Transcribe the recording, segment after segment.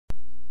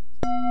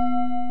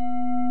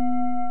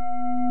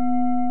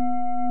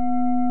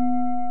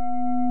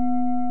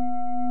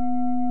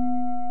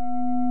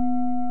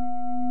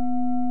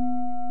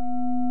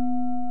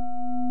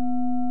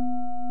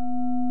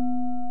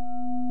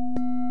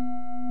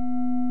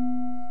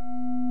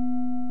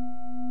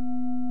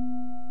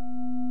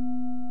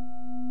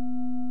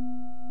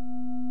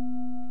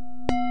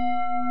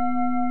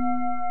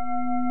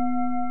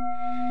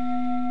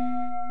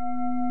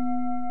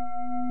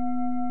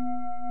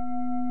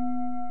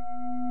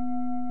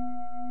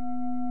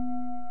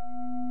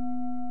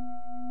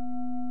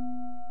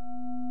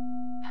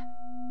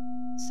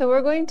So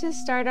we're going to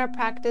start our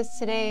practice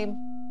today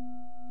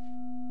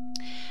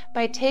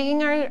by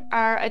taking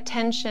our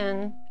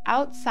attention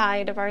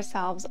outside of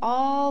ourselves,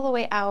 all the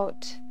way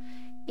out,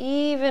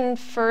 even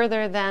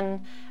further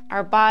than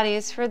our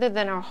bodies, further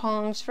than our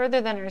homes,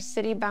 further than our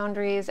city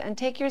boundaries, and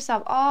take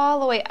yourself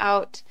all the way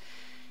out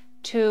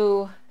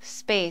to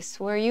space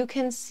where you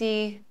can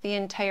see the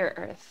entire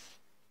earth.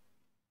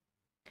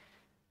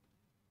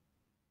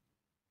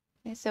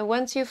 Okay, so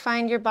once you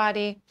find your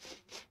body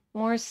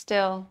more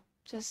still,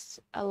 just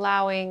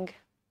allowing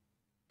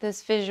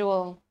this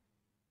visual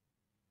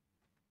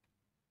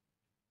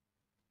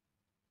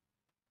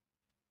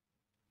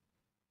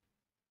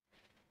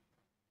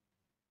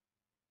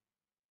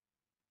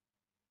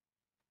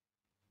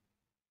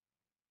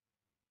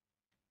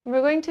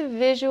we're going to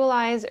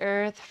visualize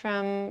Earth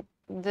from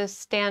this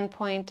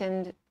standpoint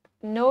and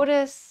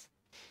notice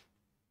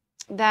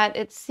that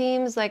it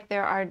seems like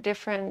there are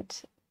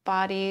different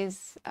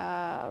bodies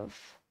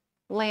of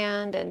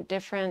land and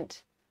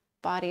different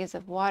bodies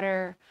of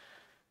water.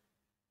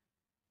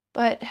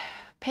 But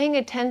paying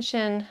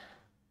attention,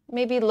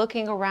 maybe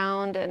looking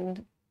around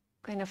and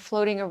kind of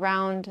floating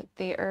around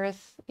the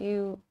Earth,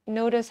 you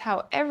notice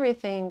how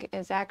everything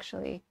is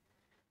actually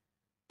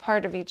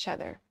part of each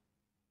other.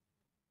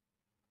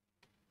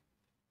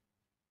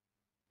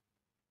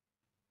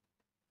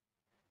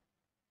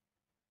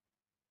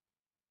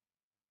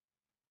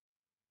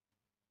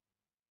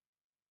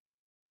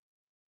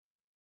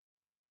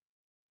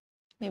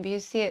 Maybe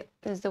you see it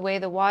as the way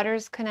the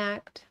waters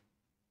connect,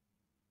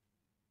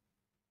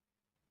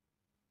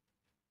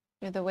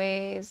 or the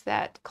ways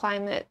that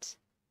climate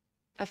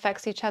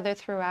affects each other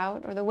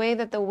throughout, or the way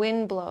that the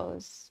wind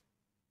blows.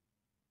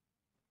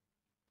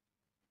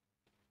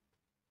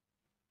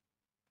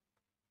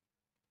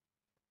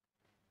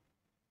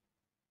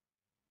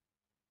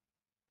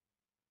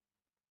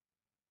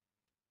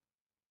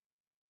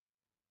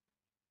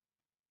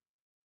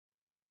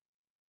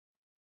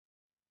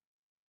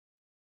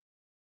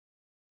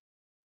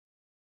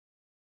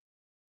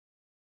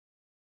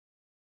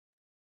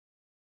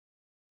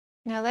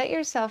 Now let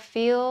yourself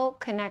feel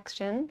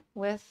connection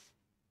with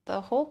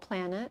the whole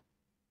planet.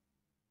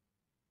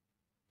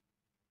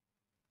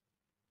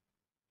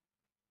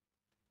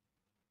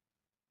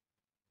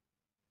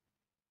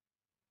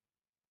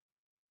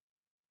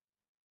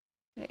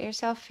 Let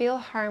yourself feel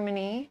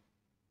harmony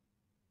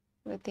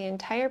with the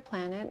entire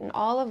planet and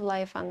all of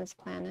life on this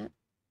planet.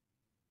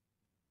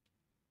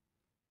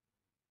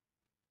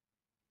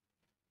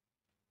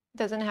 It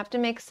doesn't have to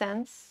make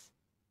sense.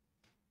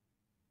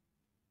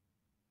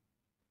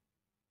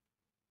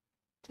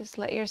 Just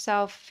let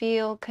yourself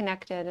feel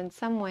connected in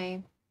some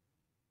way.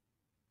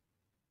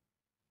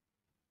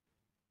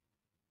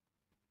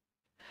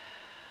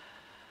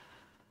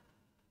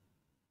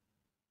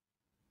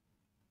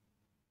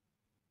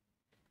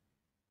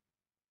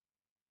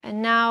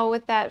 And now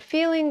with that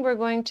feeling, we're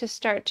going to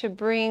start to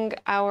bring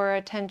our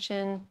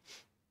attention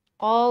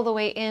all the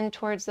way in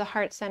towards the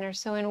heart center.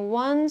 So in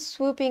one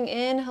swooping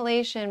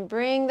inhalation,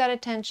 bring that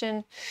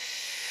attention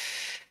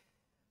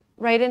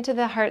right into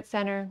the heart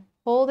center.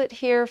 Hold it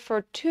here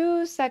for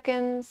 2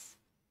 seconds.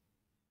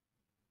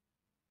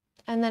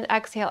 And then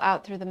exhale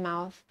out through the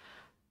mouth.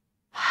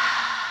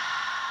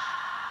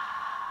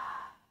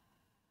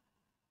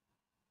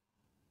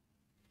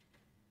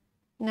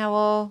 Now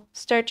we'll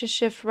start to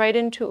shift right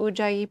into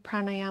Ujjayi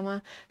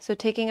Pranayama. So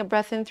taking a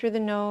breath in through the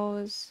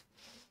nose.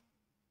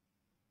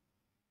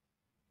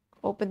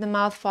 Open the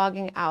mouth,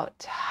 fogging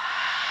out.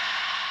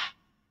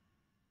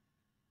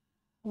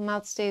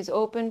 Mouth stays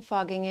open,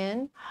 fogging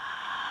in.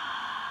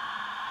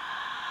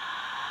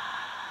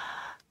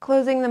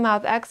 Closing the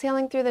mouth,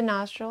 exhaling through the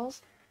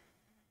nostrils.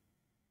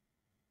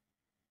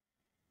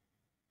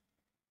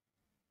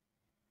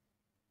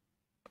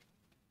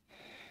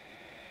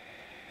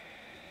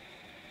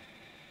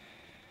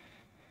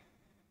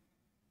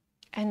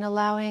 And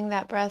allowing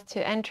that breath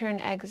to enter and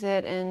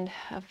exit in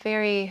a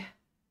very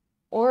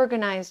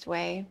organized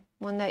way,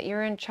 one that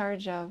you're in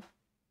charge of.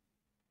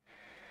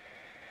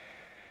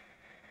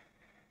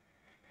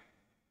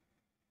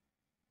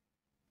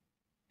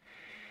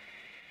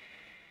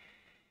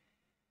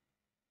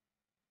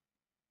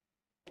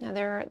 Now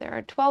there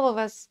are 12 of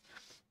us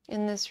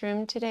in this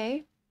room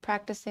today,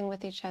 practicing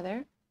with each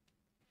other.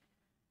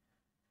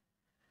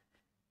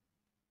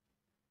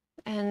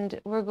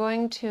 And we're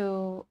going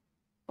to,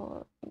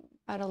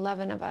 about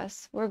 11 of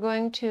us, we're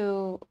going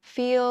to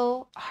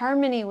feel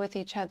harmony with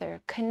each other,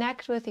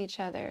 connect with each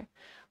other.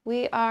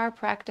 We are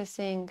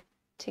practicing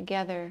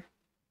together.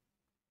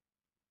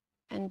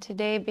 And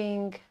today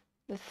being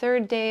the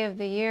 3rd day of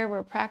the year,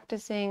 we're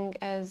practicing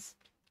as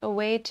a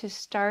way to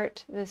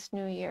start this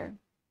new year.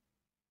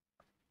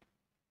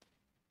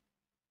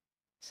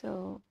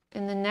 So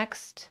in the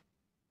next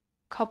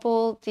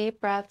couple deep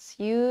breaths,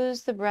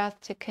 use the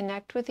breath to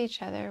connect with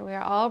each other. We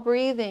are all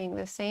breathing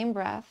the same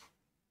breath.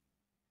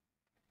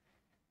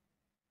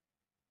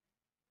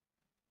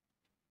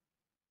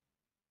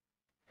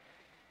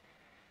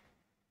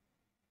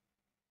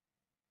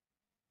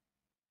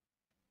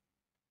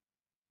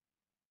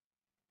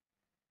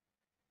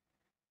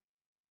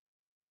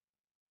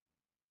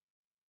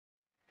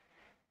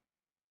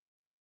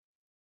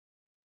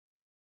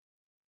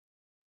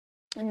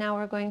 And now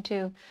we're going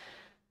to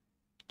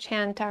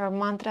chant our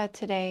mantra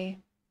today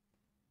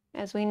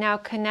as we now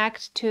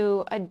connect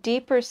to a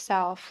deeper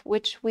self,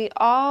 which we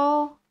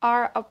all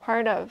are a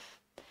part of,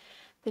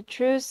 the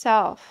true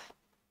self,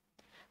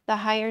 the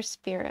higher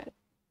spirit.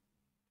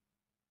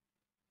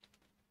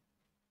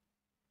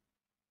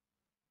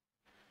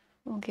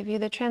 We'll give you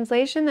the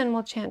translation, then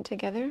we'll chant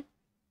together.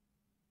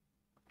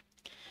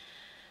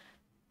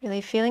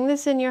 Really feeling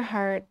this in your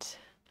heart.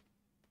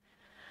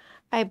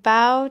 I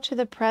bow to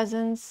the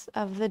presence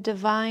of the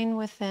divine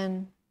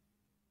within,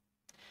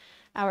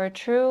 our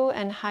true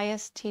and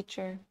highest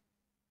teacher,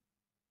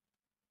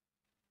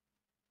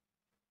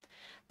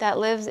 that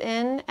lives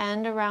in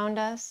and around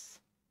us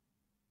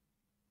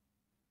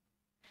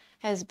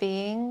as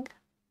being,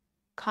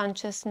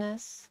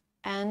 consciousness,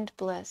 and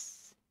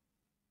bliss.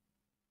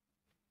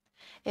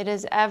 It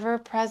is ever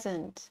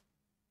present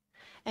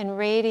and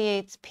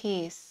radiates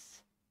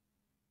peace,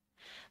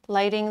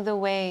 lighting the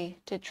way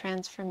to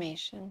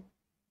transformation.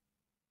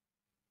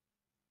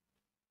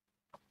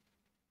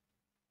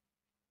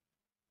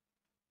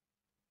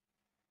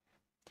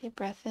 Deep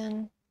breath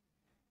in.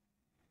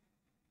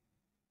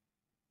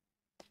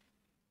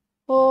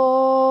 Om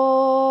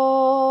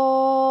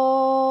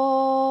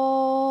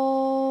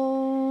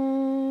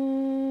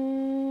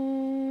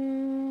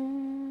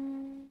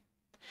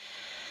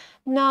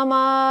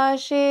Namah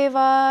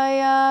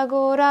Shivaya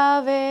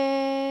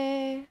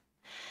Gurave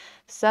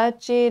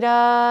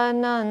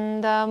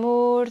Satchidananda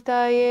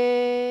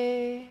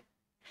Murtaye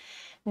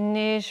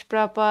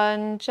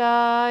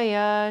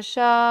Nishprapanchaya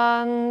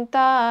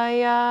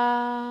Shantaya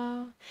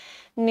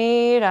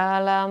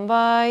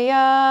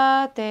Niralambaya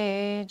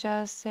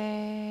Tejase.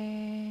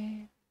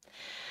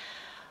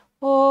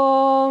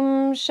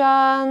 Om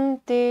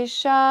Shanti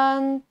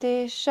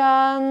Shanti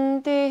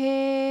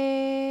Shanti.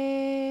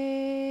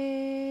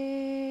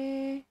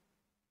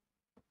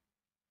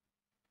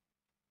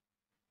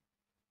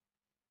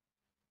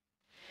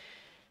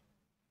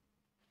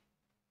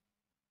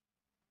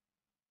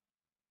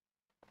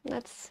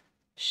 Let's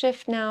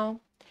shift now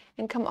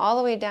and come all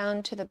the way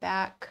down to the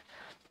back.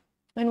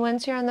 And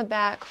once you're on the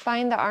back,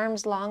 find the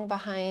arms long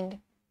behind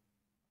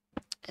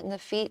and the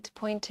feet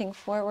pointing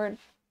forward.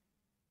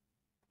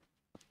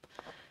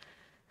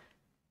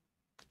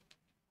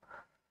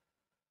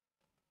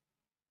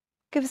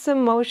 Give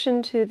some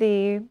motion to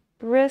the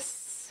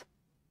wrists,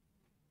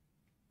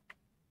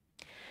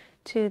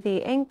 to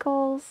the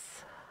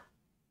ankles.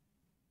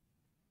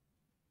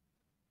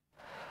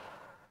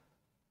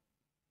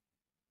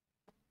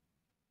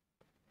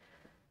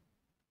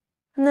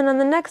 And then on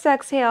the next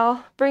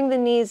exhale, bring the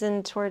knees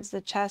in towards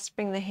the chest,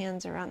 bring the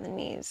hands around the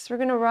knees. We're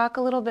going to rock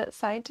a little bit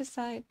side to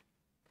side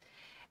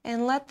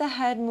and let the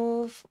head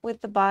move with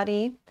the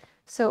body.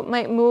 So it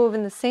might move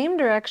in the same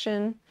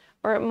direction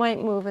or it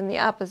might move in the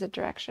opposite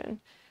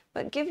direction.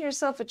 But give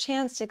yourself a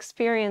chance to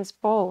experience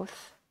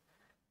both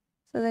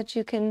so that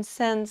you can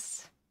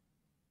sense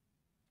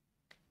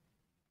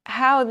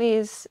how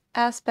these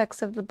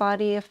aspects of the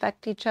body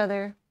affect each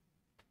other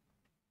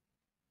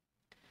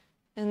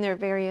in their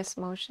various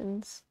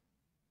motions.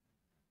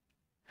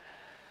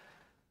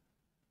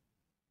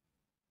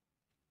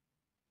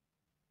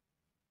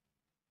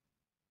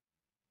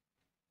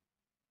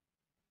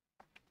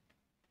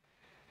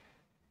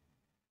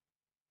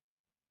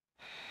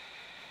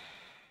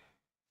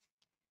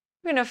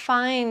 We're going to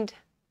find,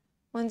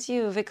 once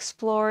you've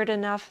explored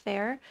enough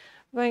there,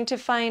 we're going to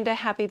find a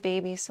happy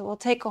baby. So we'll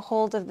take a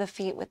hold of the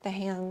feet with the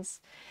hands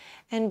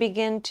and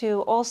begin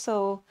to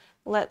also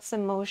let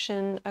some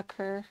motion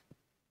occur.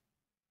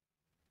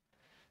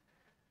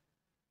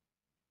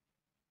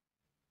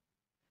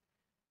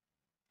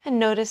 And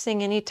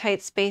noticing any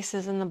tight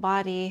spaces in the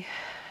body.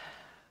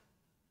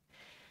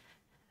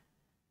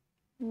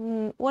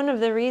 One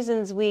of the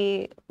reasons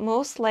we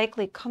most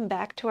likely come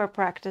back to our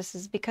practice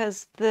is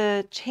because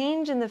the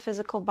change in the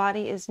physical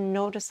body is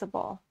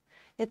noticeable.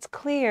 It's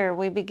clear.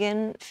 We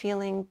begin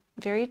feeling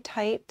very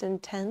tight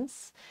and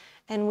tense,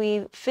 and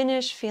we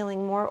finish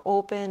feeling more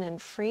open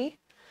and free.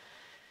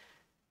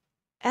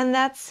 And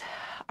that's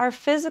our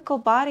physical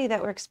body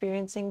that we're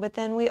experiencing, but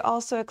then we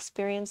also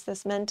experience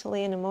this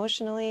mentally and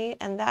emotionally,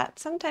 and that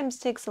sometimes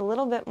takes a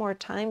little bit more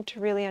time to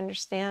really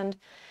understand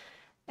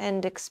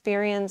and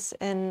experience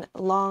in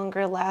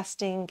longer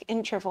lasting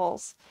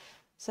intervals,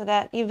 so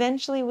that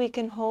eventually we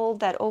can hold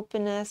that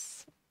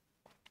openness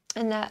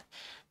and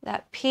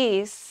that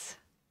peace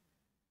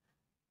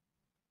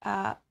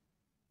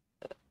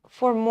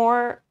for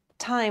more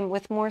time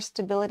with more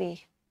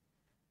stability.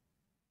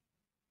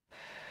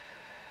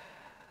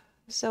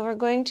 So we're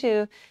going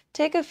to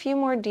take a few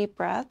more deep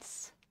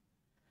breaths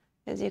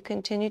as you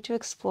continue to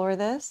explore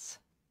this.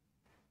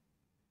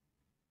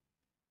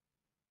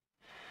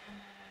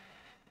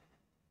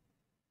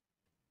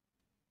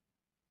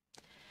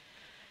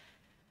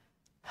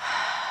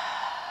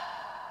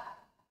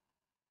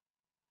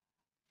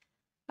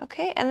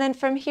 Okay, and then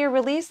from here,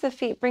 release the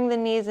feet, bring the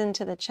knees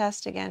into the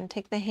chest again.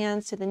 Take the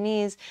hands to the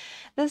knees.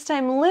 This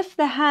time, lift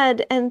the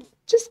head and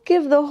just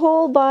give the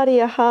whole body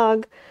a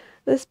hug.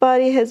 This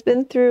body has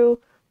been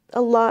through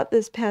a lot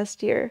this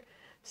past year.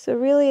 So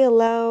really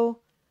allow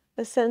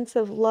a sense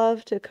of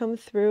love to come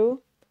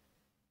through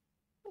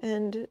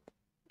and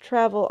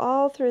travel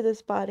all through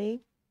this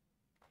body,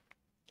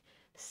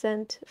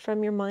 sent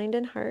from your mind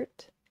and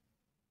heart.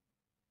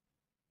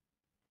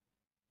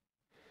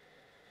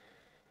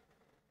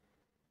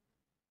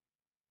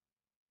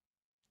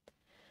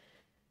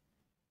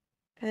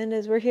 And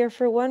as we're here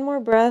for one more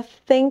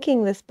breath,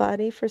 thanking this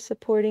body for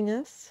supporting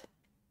us,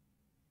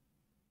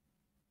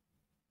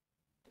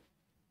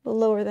 we'll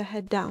lower the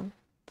head down.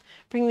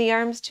 Bring the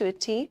arms to a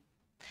T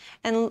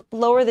and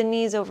lower the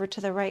knees over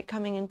to the right,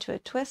 coming into a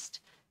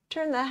twist.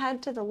 Turn the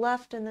head to the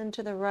left and then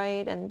to the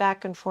right and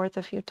back and forth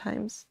a few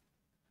times.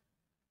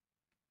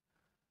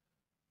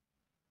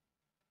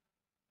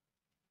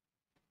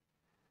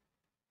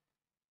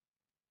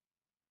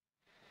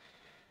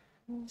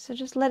 So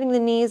just letting the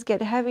knees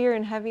get heavier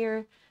and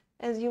heavier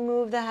as you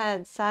move the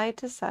head side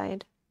to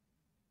side.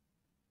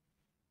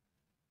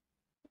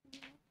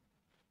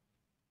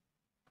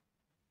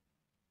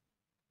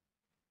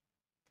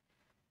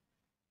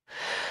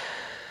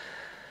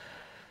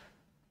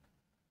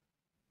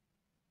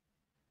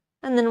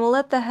 And then we'll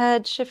let the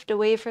head shift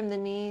away from the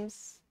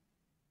knees,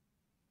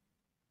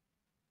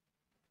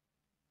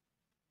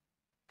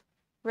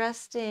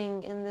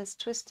 resting in this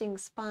twisting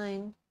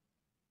spine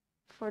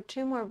for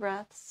 2 more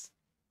breaths.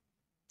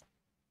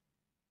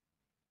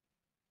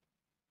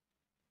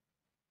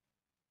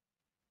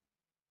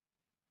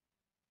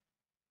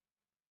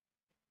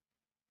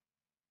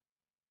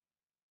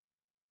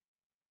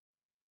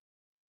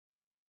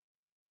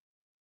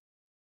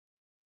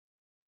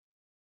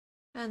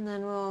 And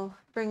then we'll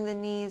bring the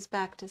knees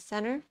back to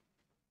center.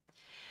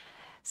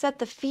 Set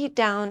the feet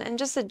down and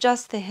just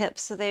adjust the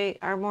hips so they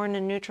are more in a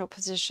neutral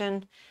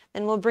position.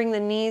 Then we'll bring the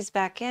knees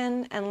back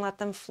in and let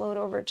them float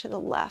over to the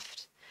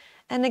left.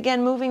 And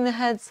again, moving the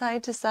head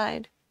side to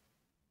side.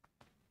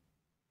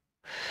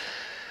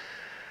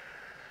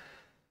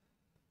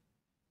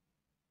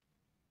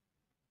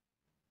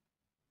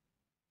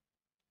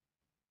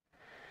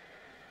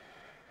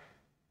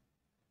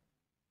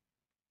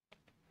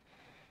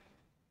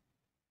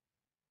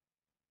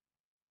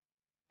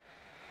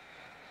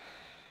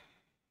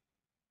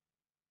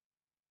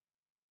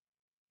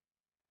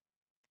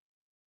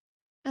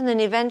 And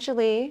then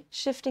eventually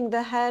shifting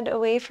the head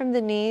away from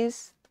the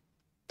knees,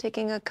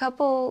 taking a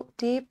couple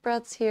deep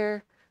breaths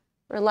here,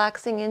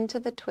 relaxing into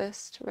the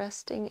twist,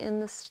 resting in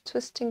this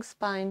twisting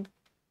spine.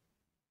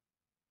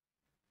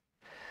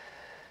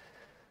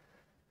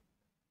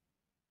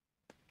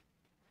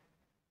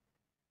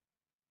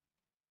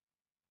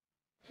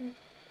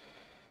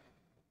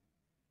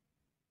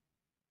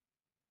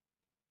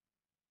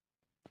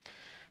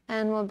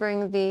 And we'll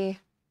bring the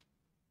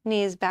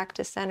knees back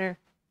to center.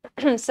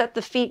 Set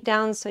the feet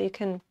down so you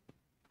can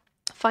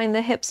find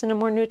the hips in a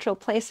more neutral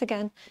place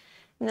again.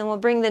 And then we'll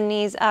bring the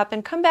knees up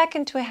and come back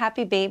into a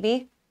happy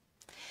baby.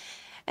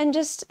 And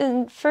just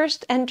in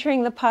first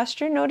entering the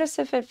posture, notice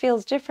if it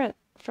feels different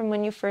from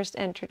when you first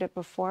entered it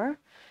before.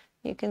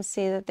 You can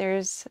see that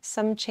there's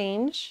some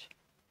change.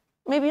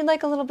 Maybe you'd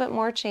like a little bit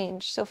more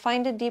change. So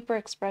find a deeper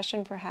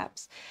expression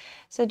perhaps.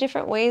 So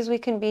different ways we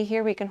can be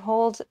here. We can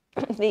hold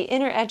the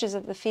inner edges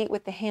of the feet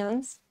with the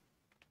hands.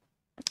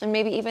 And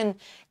maybe even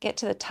get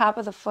to the top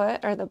of the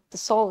foot or the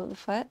sole of the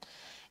foot.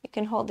 You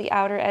can hold the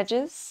outer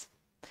edges.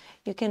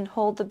 You can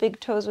hold the big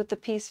toes with the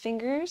peace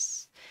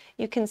fingers.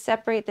 You can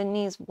separate the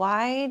knees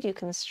wide. You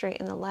can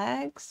straighten the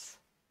legs.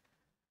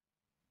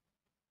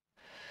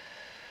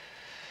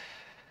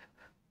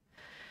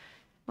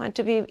 Want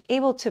to be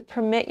able to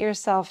permit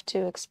yourself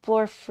to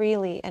explore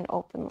freely and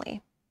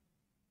openly.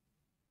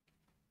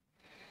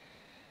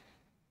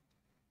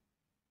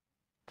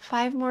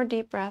 5 more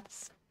deep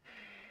breaths.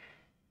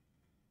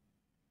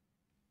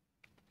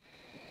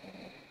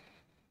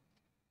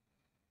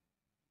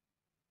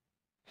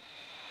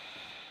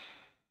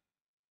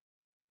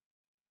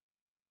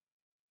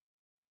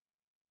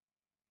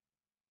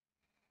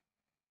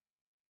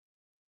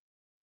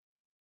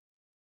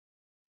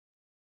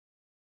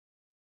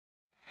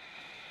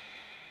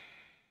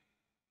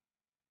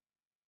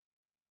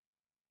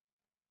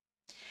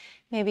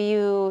 Maybe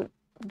you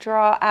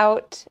draw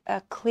out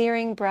a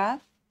clearing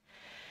breath,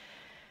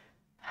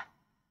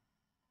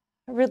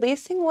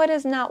 releasing what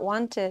is not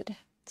wanted.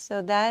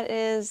 So that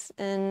is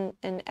in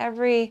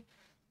every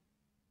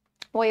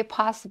way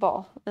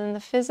possible, in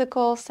the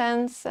physical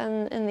sense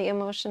and in the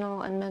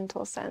emotional and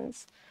mental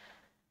sense.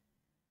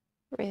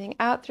 Breathing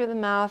out through the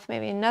mouth,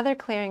 maybe another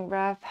clearing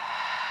breath.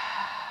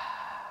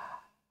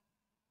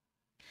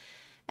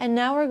 And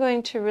now we're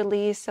going to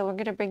release, so we're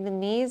going to bring the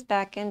knees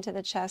back into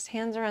the chest,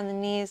 hands around the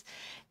knees.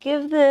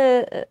 Give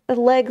the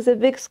legs a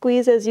big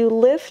squeeze as you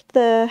lift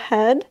the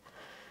head.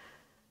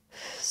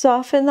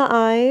 Soften the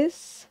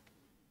eyes.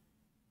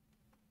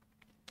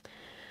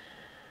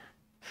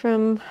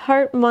 From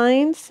heart,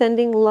 mind,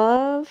 sending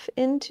love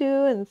into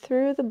and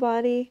through the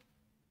body.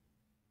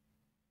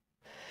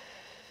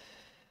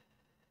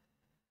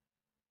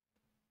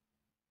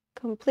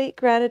 Complete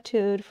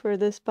gratitude for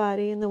this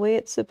body and the way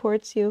it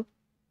supports you.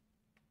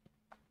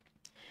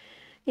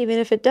 even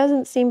if it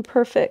doesn't seem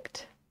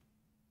perfect.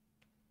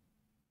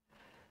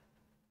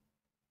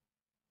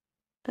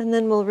 And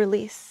then we'll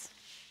release.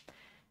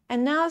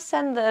 And now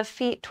send the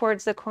feet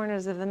towards the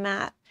corners of the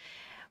mat.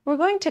 We're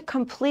going to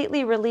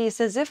completely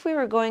release as if we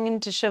were going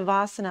into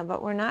Shavasana,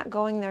 but we're not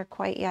going there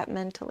quite yet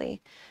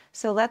mentally.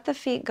 So let the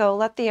feet go,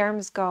 let the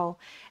arms go.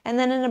 And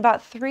then in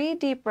about 3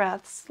 deep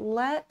breaths,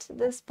 let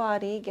this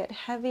body get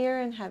heavier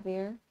and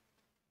heavier.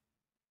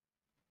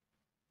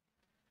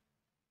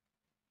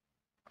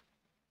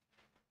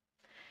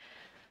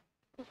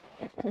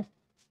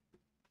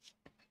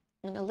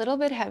 And a little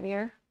bit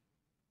heavier.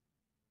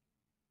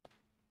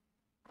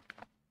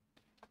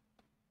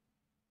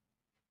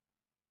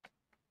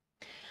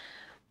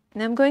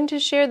 And I'm going to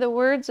share the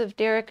words of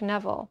Derek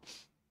Neville.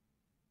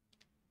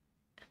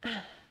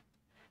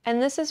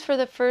 And this is for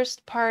the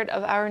first part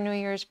of our New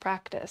Year's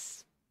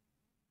practice.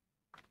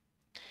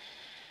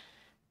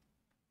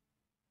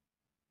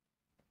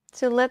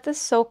 So let this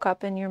soak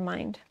up in your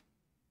mind.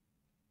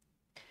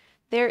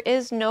 There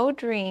is no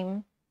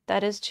dream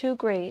that is too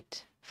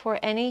great for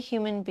any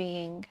human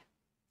being,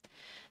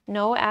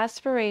 no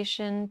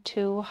aspiration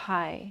too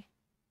high,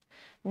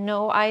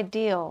 no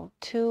ideal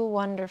too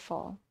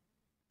wonderful.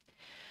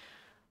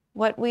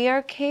 What we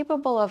are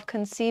capable of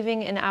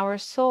conceiving in our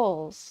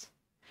souls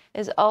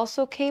is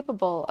also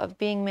capable of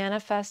being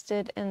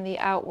manifested in the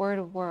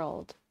outward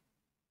world.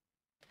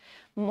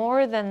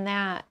 More than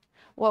that,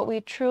 what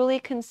we truly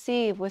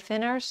conceive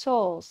within our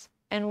souls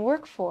and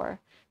work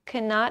for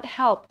cannot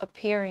help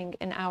appearing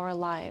in our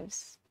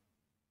lives.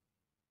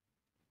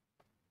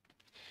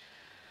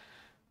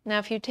 Now,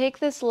 if you take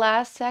this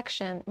last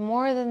section,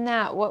 more than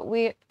that, what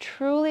we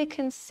truly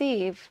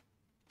conceive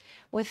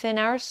within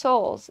our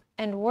souls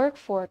and work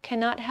for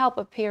cannot help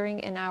appearing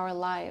in our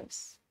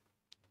lives.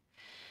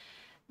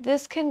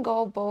 This can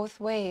go both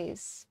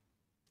ways.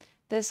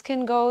 This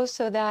can go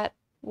so that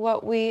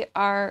what we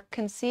are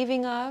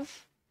conceiving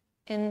of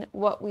and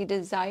what we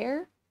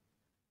desire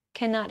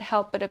cannot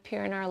help but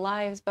appear in our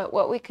lives, but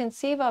what we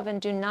conceive of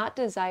and do not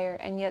desire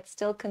and yet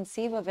still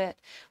conceive of it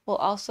will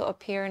also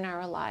appear in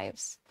our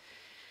lives.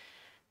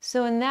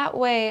 So in that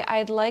way,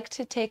 I'd like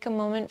to take a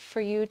moment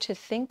for you to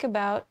think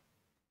about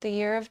the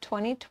year of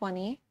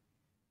 2020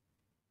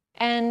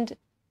 and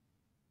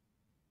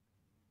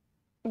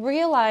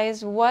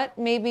realize what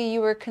maybe you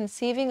were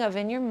conceiving of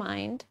in your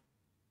mind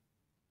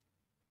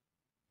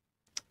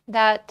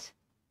that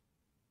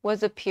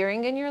was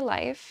appearing in your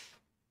life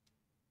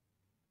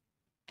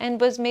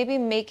and was maybe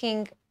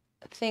making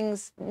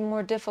things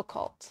more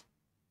difficult,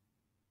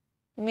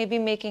 maybe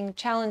making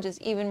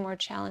challenges even more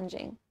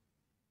challenging.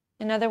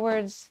 In other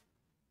words,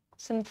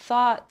 some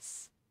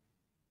thoughts,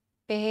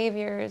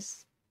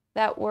 behaviors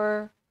that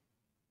were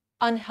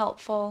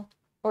unhelpful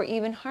or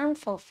even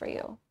harmful for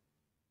you.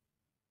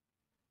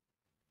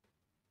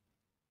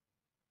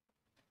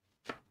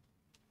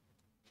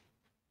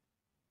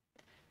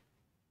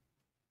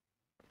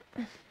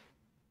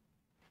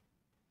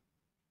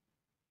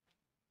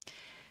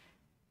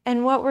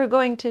 And what we're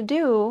going to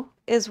do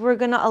is we're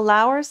going to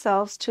allow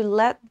ourselves to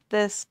let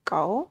this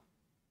go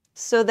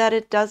so that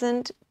it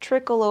doesn't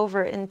trickle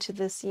over into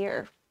this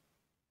year.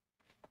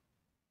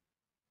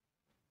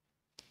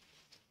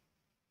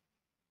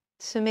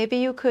 So maybe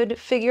you could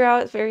figure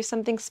out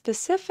something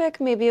specific,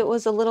 maybe it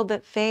was a little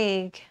bit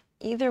vague.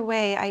 Either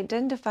way,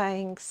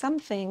 identifying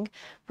something,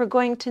 we're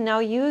going to now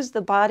use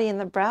the body and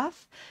the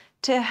breath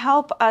to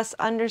help us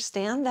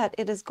understand that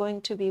it is going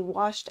to be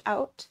washed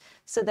out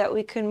so that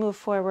we can move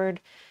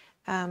forward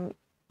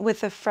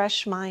with a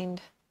fresh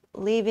mind,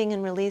 leaving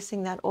and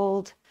releasing that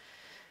old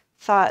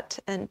thought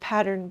and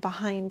pattern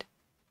behind.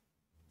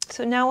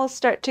 So now we'll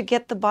start to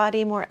get the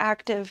body more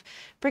active.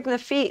 Bring the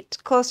feet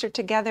closer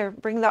together,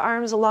 bring the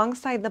arms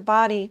alongside the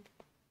body,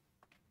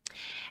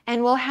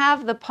 and we'll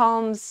have the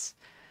palms,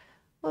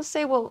 we'll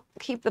say we'll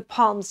keep the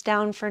palms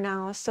down for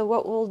now. So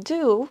what we'll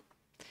do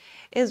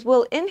is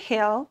we'll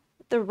inhale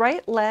the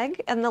right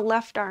leg and the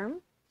left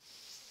arm.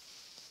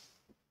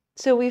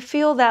 So we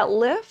feel that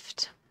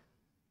lift.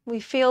 We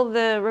feel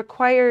the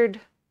required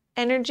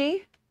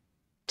energy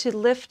to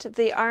lift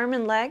the arm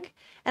and leg.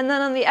 And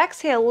then on the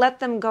exhale, let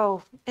them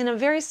go in a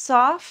very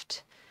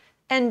soft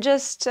and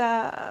just,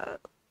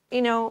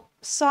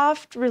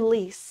 soft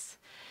release.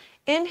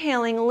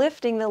 Inhaling,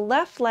 lifting the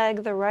left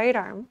leg, the right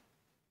arm.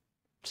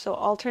 So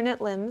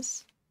alternate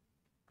limbs.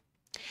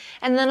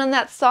 And then on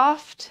that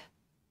soft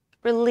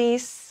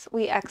release,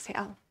 we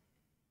exhale.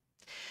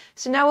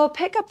 So now we'll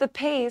pick up the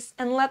pace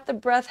and let the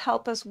breath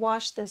help us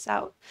wash this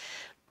out.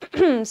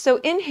 So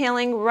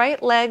inhaling,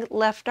 right leg,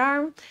 left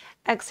arm,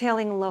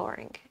 exhaling,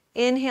 lowering.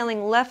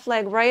 Inhaling, left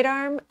leg, right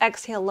arm,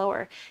 exhale,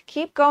 lower.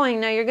 Keep going.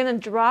 Now you're going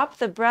to drop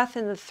the breath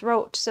in the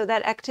throat so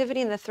that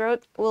activity in the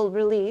throat will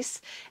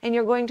release, and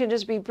you're going to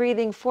just be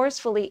breathing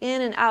forcefully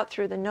in and out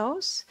through the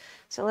nose.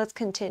 So let's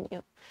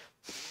continue.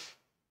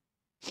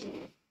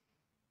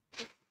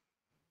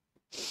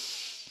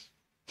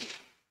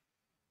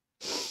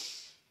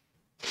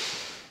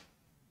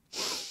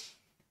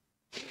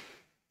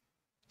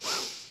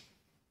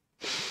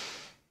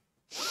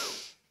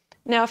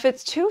 Now, if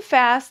it's too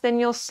fast, then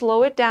you'll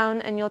slow it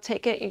down and you'll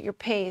take it at your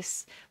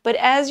pace. But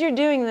as you're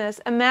doing this,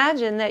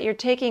 imagine that you're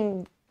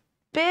taking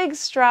big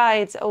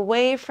strides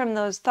away from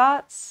those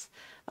thoughts,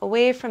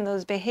 away from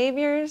those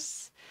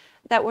behaviors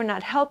that were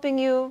not helping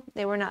you,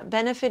 they were not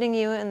benefiting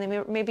you, and they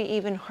were maybe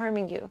even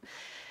harming you.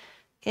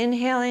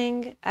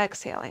 Inhaling,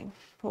 exhaling,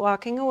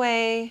 walking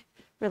away,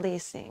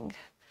 releasing,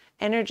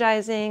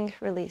 energizing,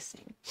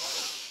 releasing.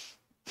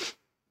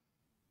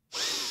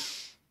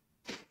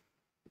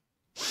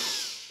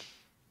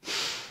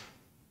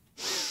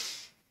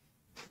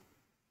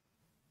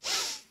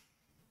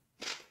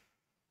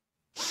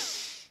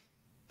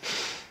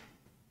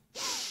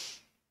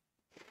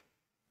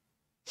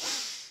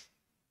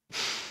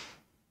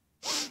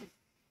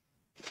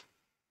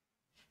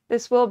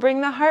 This will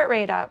bring the heart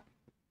rate up.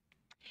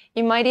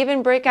 You might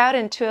even break out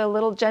into a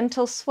little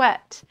gentle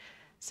sweat.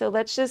 So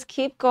let's just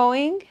keep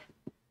going,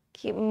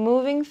 keep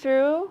moving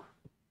through.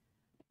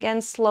 Again,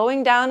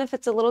 slowing down if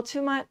it's a little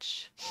too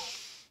much,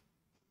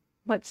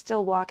 but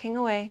still walking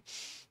away.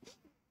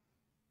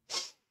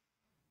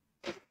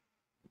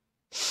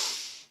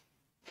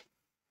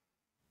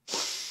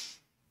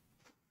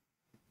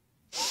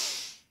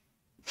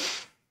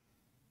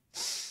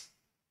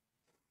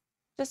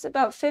 Just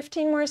about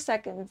 15 more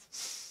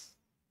seconds.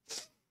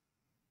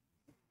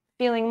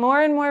 Feeling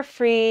more and more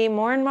free,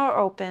 more and more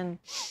open.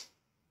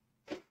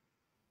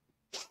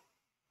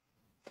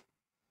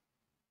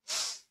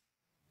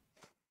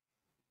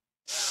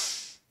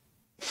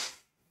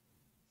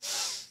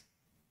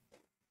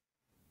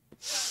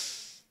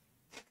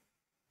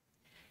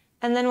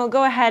 And then we'll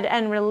go ahead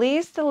and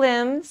release the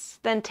limbs,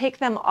 then take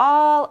them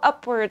all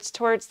upwards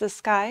towards the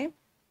sky.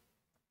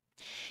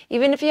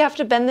 Even if you have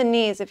to bend the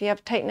knees, if you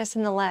have tightness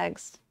in the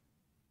legs.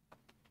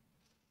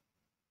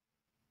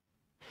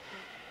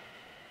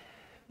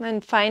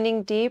 And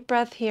finding deep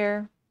breath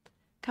here,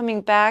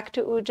 coming back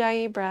to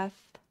Ujjayi breath.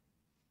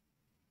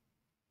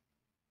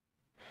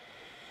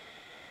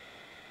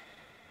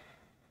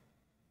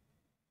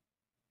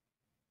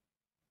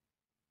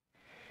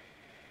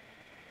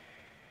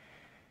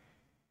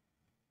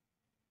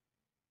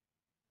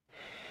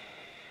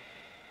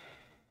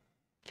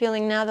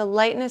 Feeling now the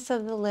lightness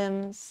of the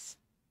limbs,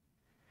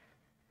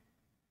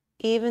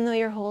 even though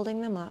you're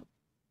holding them up.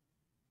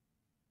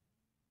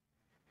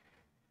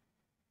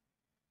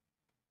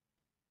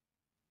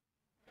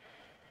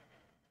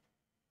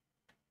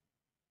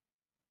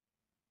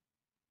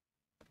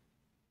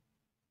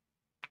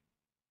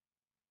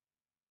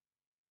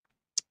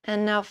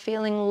 And now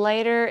feeling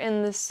lighter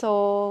in the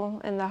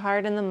soul, in the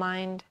heart and the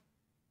mind,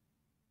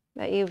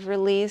 that you've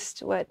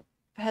released what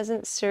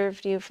hasn't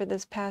served you for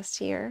this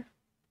past year.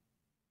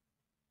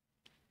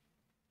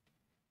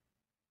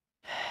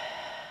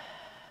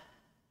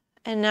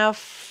 And now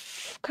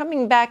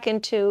coming back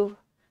into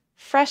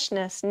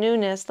freshness,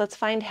 newness, let's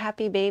find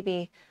happy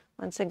baby.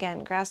 Once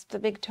again, grasp the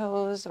big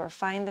toes or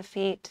find the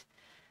feet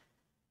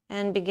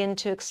and begin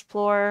to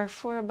explore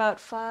for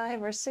about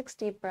 5 or 6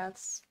 deep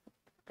breaths.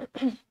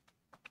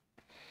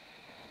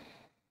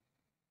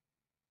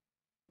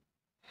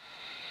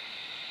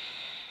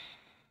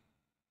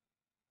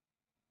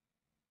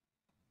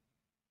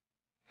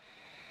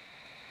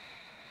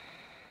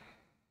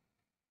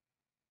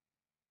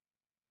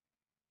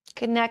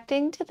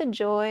 Connecting to the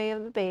joy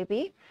of the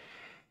baby.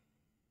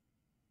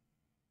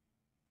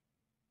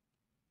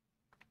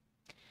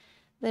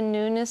 The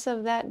newness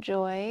of that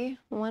joy.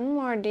 One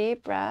more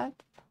deep breath.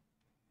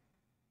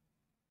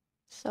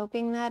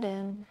 Soaking that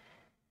in.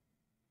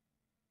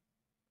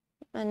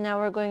 And now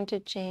we're going to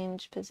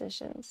change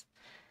positions.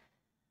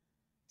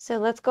 So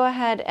let's go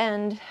ahead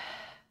and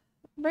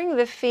bring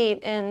the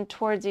feet in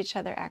towards each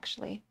other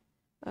actually.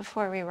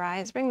 Before we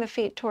rise, bring the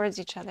feet towards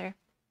each other.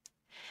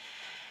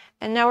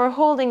 And now we're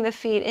holding the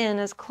feet in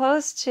as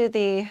close to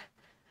the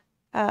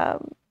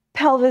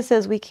pelvis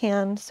as we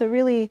can. So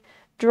really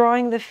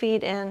drawing the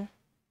feet in.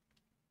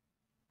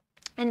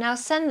 And now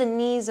send the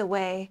knees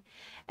away.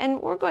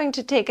 And we're going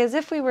to take, as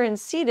if we were in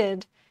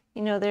seated,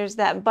 you know, there's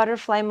that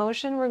butterfly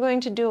motion. We're going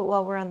to do it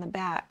while we're on the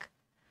back.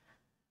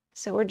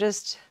 So we're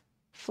just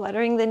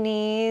fluttering the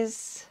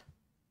knees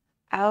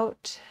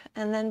out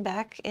and then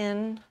back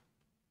in.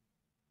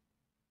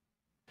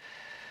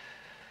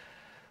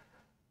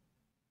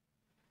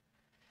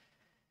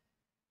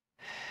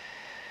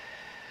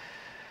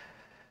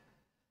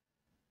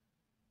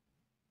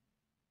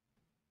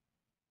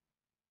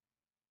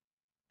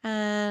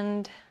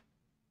 And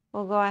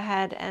we'll go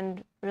ahead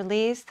and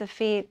release the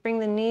feet, bring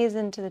the knees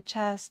into the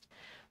chest.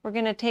 We're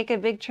going to take a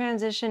big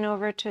transition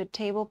over to a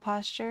table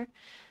posture.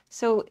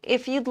 So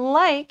if you'd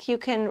like, you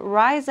can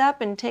rise up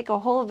and take a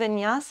whole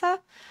vinyasa,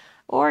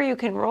 or you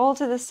can roll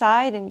to the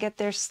side and get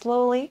there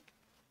slowly.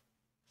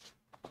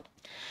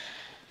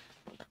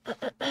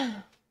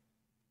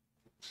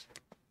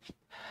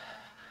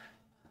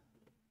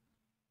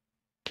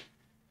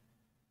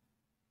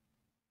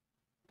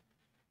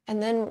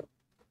 And then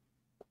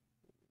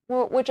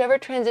whichever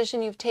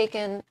transition you've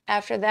taken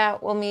after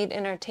that, we'll meet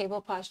in our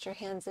table posture,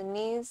 hands and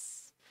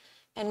knees,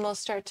 and we'll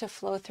start to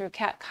flow through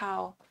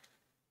cat-cow.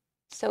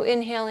 So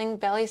inhaling,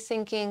 belly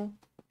sinking,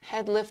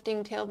 head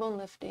lifting, tailbone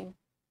lifting.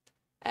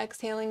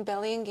 Exhaling,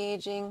 belly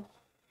engaging.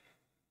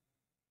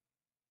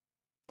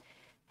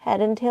 Head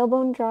and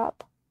tailbone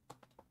drop.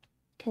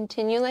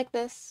 Continue like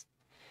this.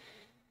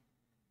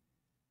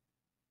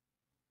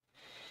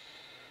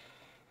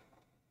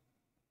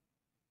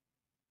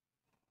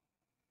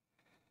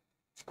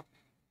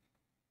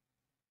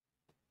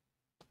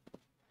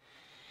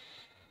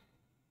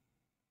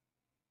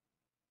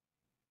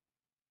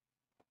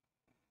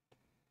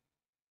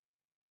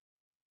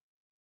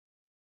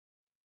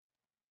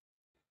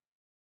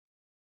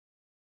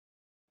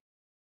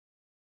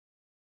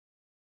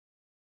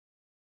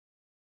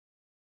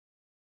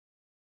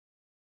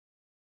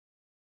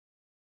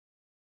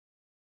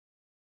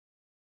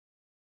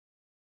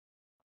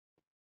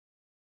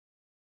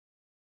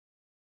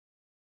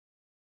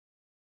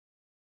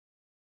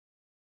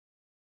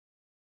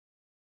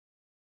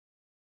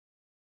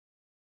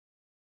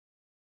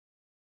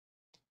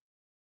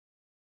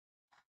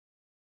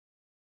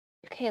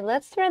 Okay,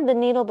 let's thread the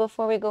needle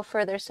before we go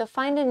further. So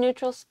find a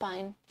neutral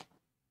spine.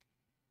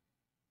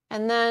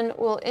 And then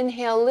we'll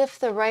inhale, lift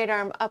the right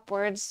arm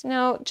upwards.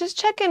 Now, just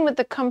check in with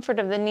the comfort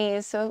of the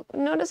knees. So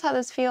notice how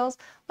this feels.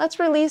 Let's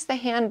release the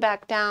hand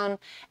back down.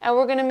 And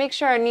we're going to make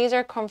sure our knees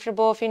are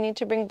comfortable if you need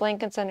to bring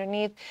blankets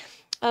underneath.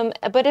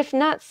 But if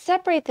not,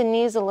 separate the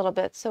knees a little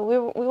bit. So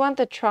we want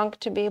the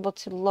trunk to be able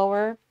to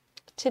lower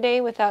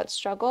today without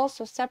struggle.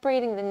 So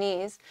separating the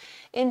knees.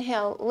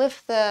 Inhale,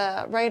 lift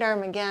the right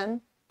arm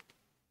again.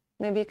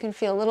 Maybe you can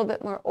feel a little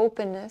bit more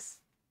openness.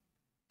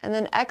 And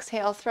then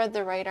exhale, thread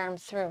the right arm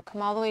through. Come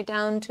all the way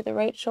down to the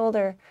right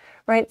shoulder,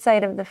 right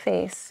side of the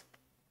face.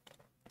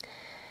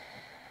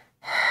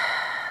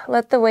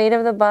 Let the weight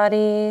of the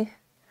body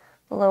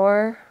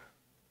lower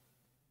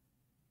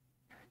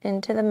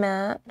into the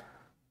mat.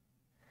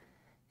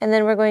 And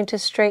then we're going to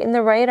straighten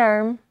the right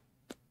arm.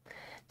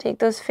 Take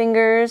those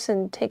fingers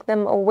and take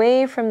them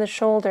away from the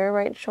shoulder,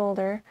 right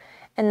shoulder.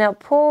 And now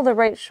pull the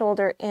right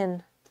shoulder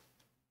in.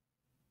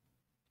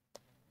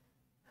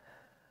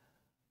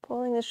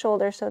 Pulling the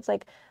shoulder, so it's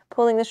like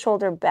pulling the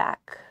shoulder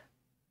back.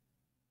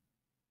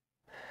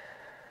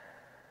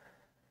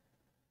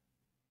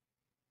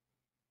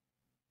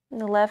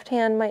 And the left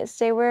hand might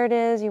stay where it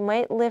is. You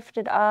might lift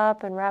it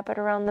up and wrap it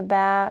around the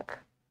back.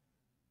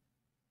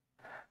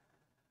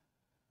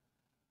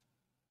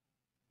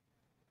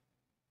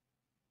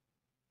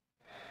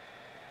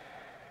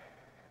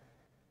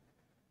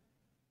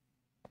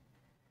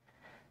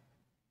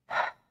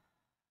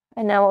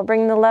 And now we'll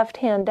bring the left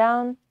hand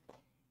down.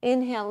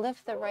 Inhale,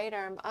 lift the right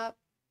arm up.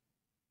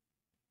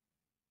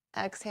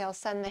 Exhale,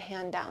 send the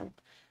hand down.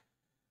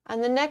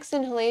 On the next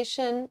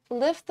inhalation,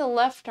 lift the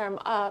left arm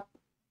up,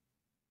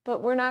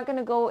 but we're not going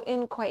to go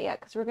in quite yet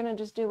because we're going to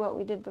just do what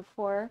we did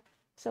before.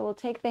 So we'll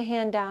take the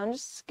hand down,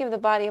 just give the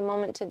body a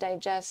moment to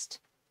digest.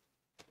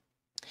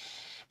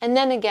 And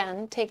then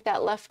again, take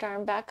that left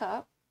arm back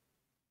up.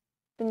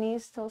 The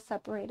knees still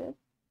separated.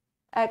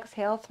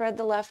 Exhale, thread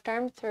the left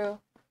arm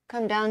through.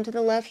 Come down to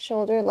the left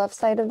shoulder, left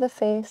side of the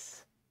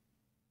face.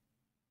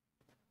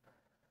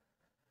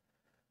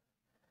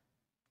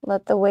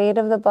 Let the weight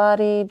of the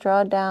body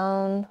draw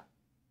down.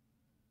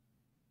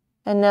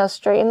 And now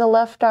straighten the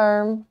left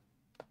arm.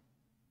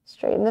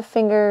 Straighten the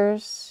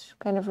fingers,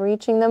 kind of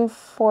reaching them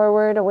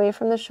forward away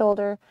from the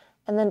shoulder,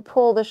 and then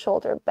pull the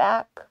shoulder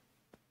back.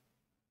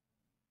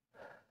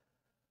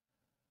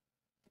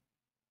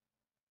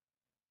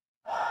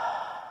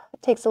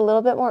 It takes a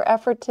little bit more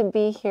effort to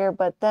be here,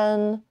 but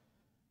then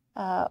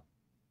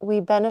we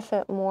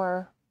benefit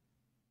more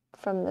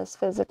from this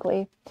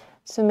physically.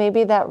 So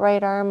maybe that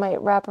right arm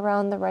might wrap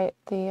around the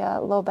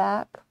low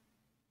back.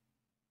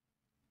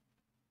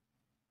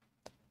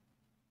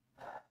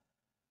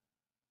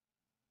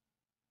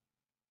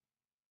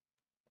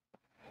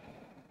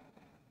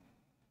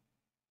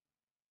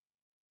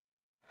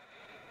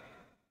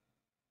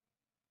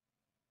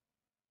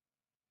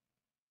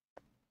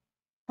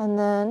 And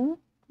then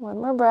one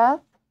more breath.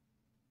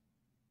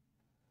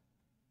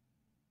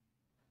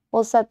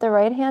 We'll set the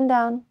right hand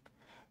down.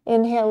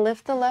 Inhale,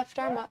 lift the left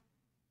arm up.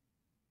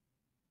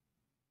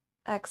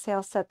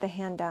 Exhale, set the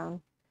hand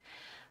down.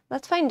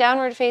 Let's find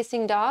downward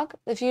facing dog.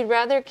 If you'd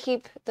rather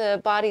keep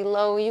the body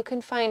low, you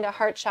can find a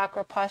heart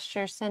chakra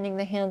posture, sending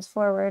the hands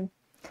forward,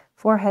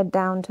 forehead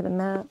down to the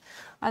mat.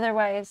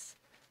 Otherwise,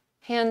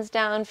 hands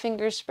down,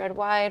 fingers spread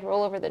wide,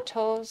 roll over the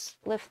toes,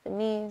 lift the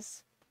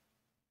knees,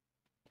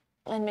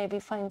 and maybe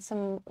find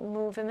some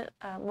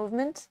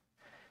movement,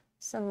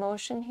 some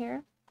motion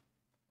here.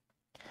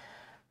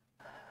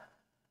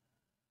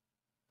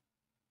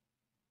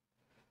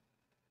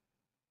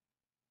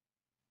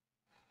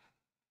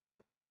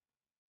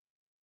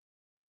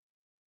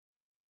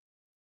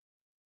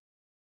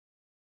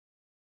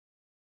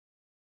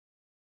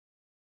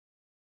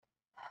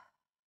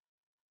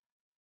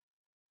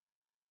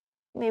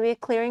 Maybe a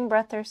clearing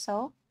breath or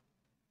so.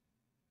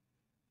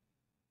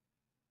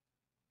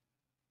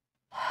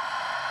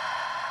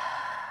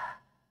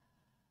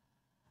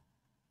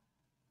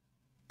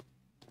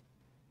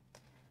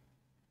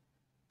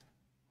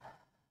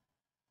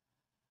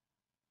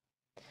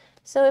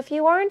 So if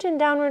you aren't in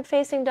downward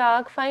facing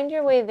dog, find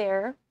your way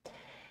there.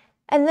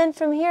 And then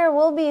from here,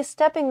 we'll be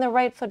stepping the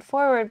right foot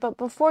forward, but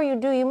before you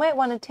do, you might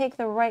want to take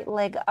the right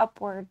leg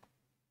upward.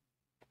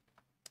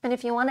 And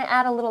if you want to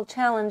add a little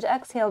challenge,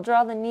 exhale,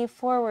 draw the knee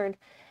forward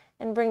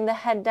and bring the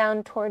head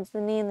down towards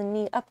the knee and the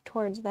knee up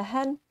towards the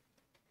head.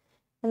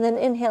 And then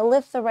inhale,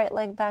 lift the right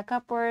leg back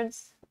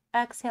upwards.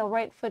 Exhale,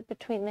 right foot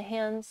between the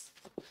hands.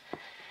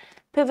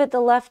 Pivot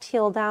the left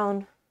heel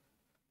down.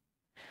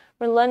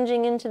 We're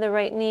lunging into the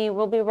right knee.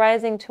 We'll be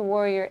rising to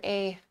warrior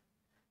A.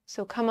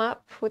 So come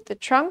up with the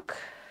trunk.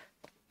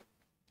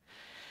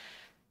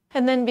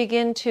 And then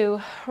begin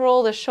to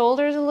roll the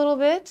shoulders a little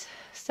bit.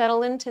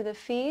 Settle into the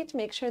feet.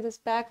 Make sure this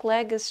back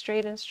leg is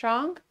straight and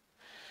strong.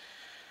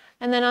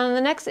 And then on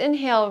the next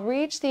inhale,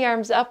 reach the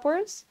arms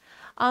upwards.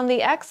 On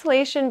the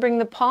exhalation, bring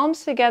the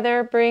palms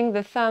together, bring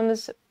the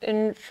thumbs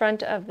in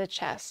front of the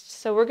chest.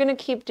 So we're going to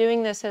keep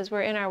doing this as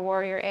we're in our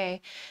warrior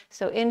A.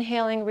 So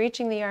inhaling,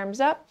 reaching the arms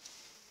up.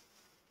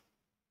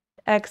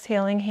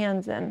 Exhaling,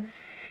 hands in.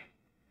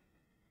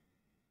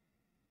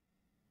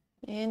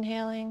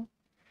 Inhaling.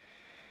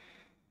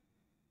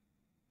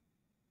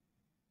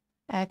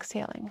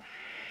 Exhaling.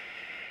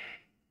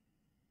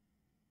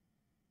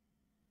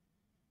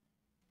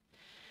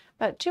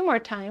 About 2 more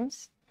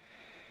times.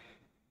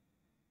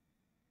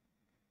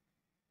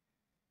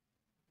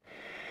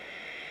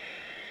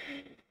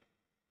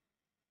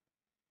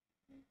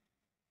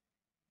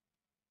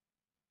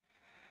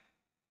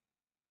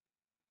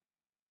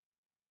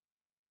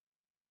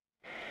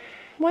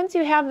 Once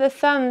you have the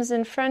thumbs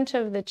in front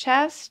of the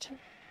chest,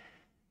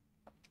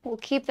 we'll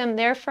keep them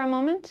there for a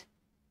moment.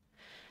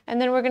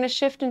 And then we're going to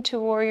shift into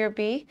warrior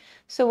B.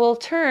 So we'll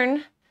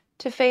turn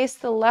to face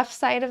the left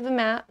side of the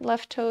mat,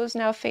 left toes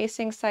now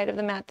facing side of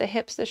the mat, the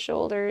hips, the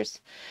shoulders,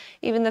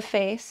 even the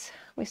face.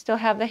 We still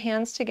have the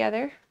hands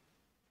together.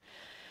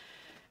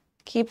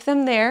 Keep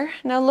them there.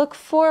 Now look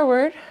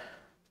forward,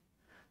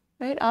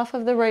 right off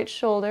of the right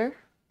shoulder,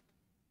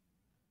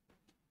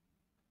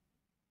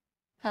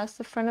 past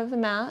the front of the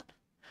mat,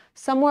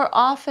 somewhere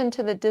off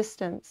into the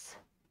distance.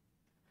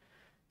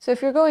 So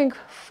if you're going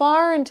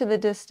far into the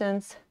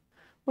distance,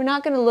 we're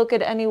not going to look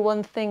at any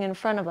one thing in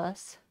front of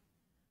us.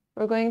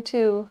 We're going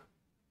to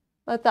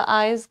let the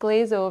eyes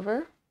glaze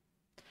over.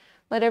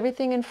 Let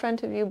everything in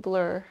front of you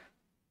blur.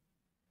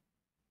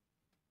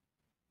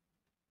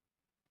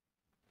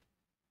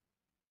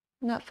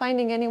 Not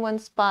finding any one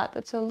spot,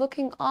 but so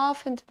looking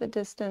off into the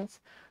distance.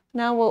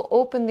 Now we'll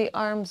open the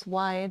arms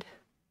wide.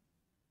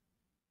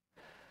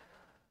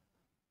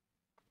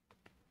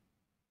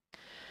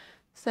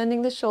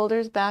 Sending the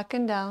shoulders back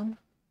and down.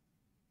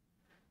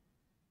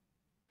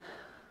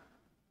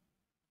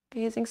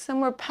 Gazing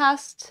somewhere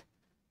past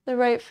the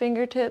right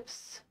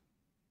fingertips.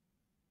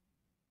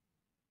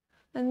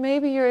 And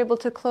maybe you're able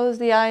to close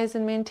the eyes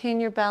and maintain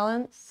your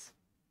balance.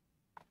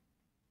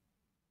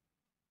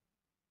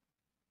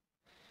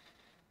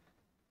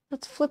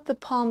 Let's flip the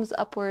palms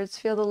upwards.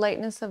 Feel the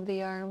lightness of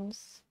the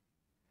arms.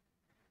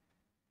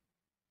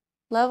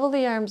 Level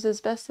the arms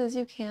as best as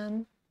you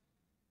can.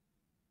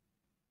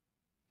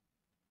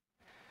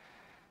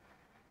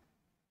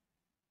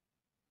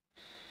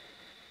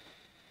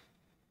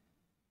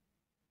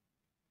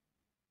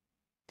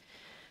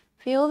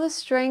 Feel the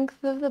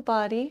strength of the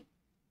body.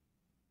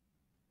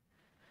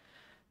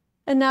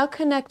 And now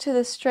connect to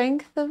the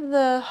strength of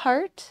the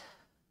heart.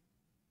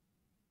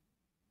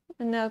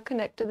 And now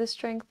connect to the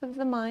strength of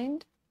the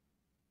mind.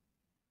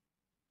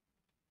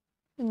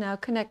 And now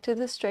connect to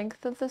the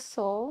strength of the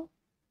soul.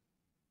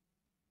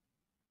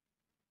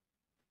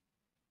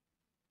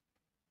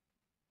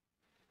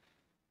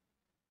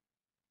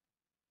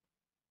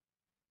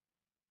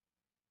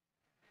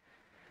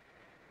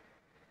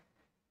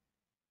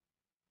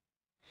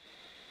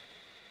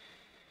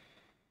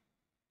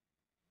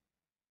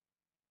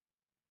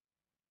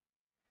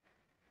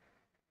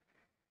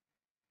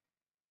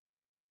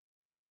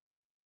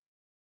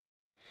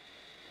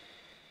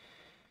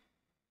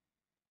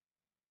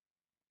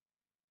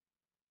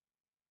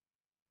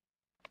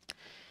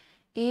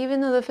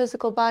 Even though the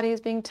physical body is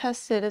being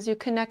tested, as you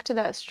connect to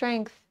that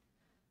strength,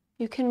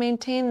 you can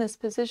maintain this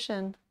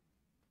position.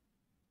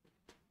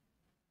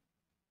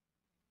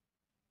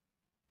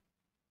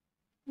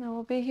 Now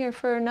we'll be here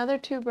for another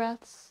 2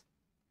 breaths.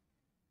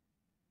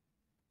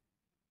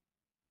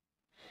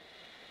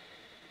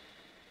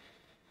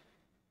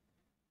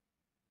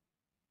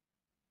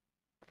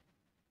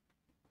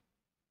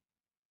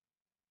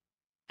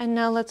 And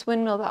now let's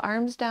windmill the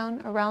arms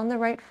down around the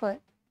right foot.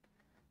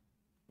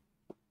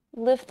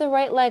 Lift the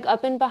right leg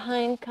up and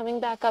behind, coming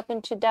back up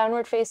into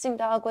downward facing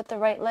dog with the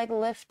right leg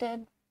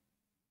lifted.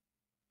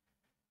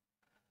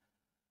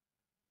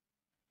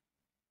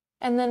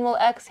 And then we'll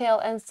exhale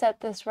and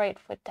set this right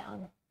foot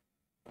down.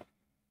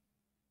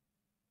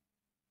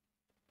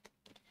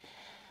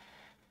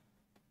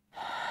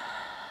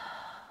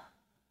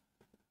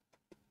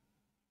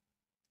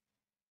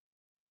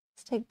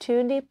 Let's take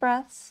 2 deep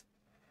breaths.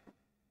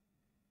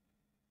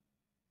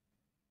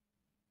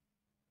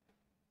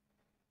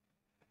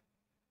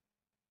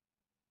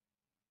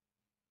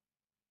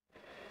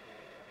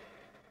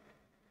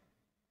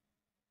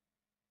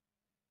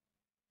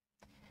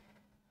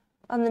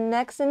 On the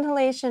next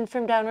inhalation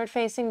from downward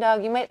facing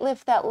dog, you might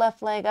lift that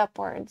left leg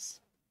upwards.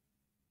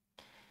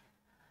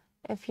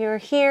 If you're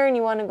here and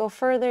you want to go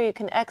further, you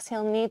can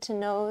exhale knee to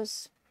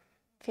nose,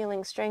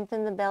 feeling strength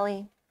in the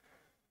belly.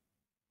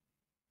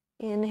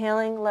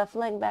 Inhaling, left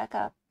leg back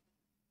up.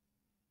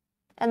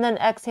 And then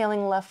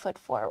exhaling, left foot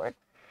forward.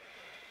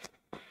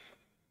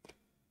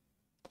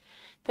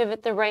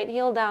 Pivot the right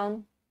heel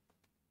down.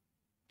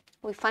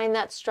 We find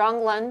that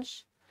strong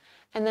lunge,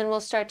 and then we'll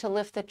start to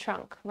lift the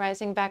trunk,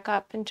 rising back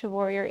up into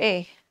Warrior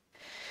A.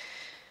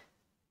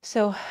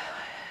 So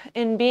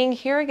in being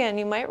here again,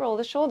 you might roll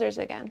the shoulders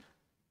again.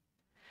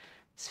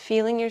 It's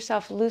feeling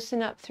yourself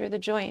loosen up through the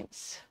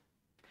joints.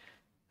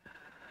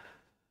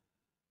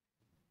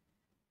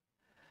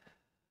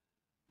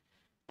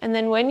 And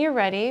then when you're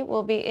ready,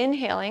 we'll be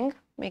inhaling,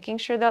 making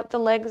sure that the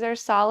legs are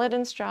solid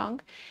and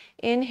strong.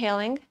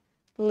 Inhaling,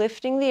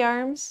 lifting the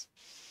arms.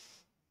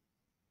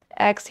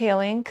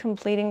 Exhaling,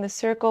 completing the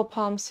circle,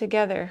 palms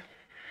together.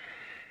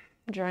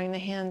 Drawing the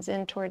hands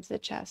in towards the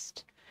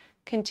chest.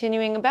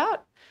 Continuing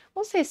about,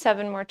 we'll say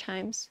 7 more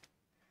times.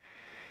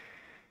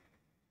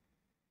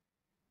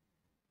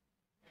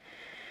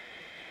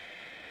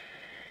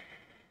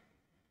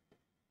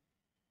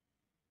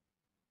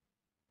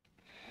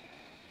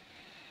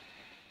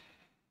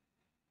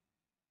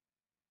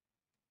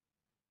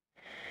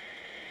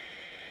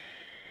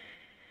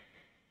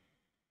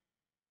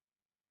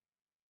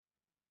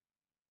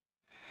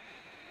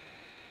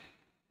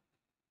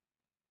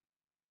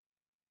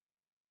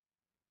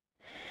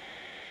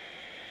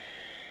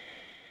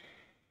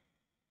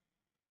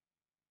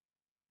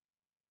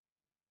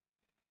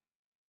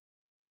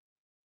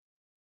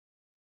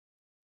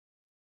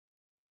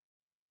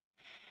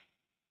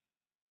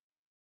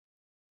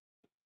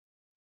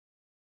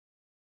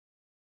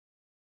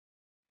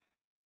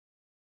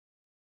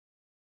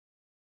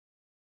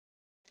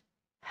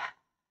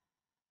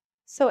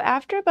 So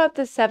after about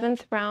the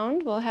 7th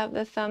round, we'll have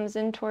the thumbs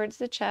in towards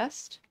the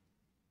chest.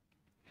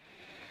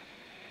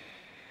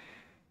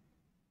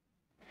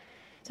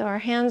 So our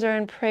hands are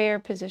in prayer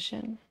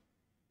position.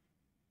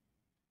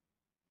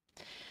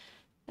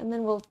 And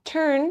then we'll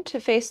turn to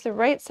face the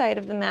right side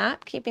of the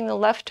mat, keeping the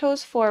left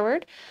toes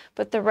forward,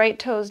 but the right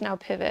toes now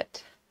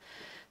pivot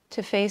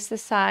to face the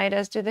side,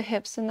 as do the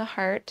hips and the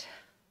heart,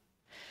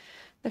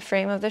 the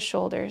frame of the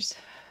shoulders.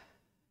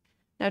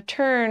 Now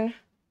turn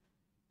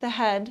the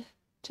head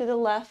to the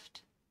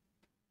left,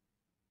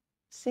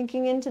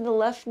 sinking into the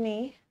left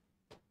knee,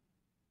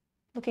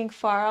 looking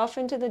far off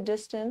into the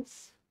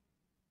distance,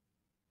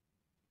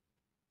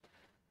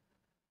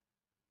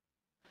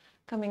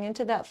 coming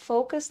into that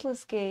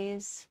focusless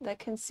gaze that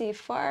can see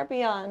far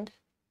beyond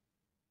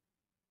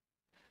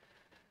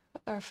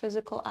our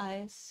physical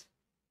eyes.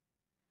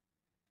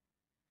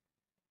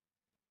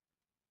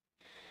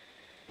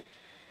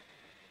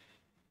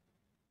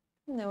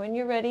 Now when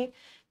you're ready,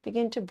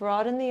 begin to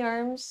broaden the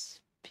arms,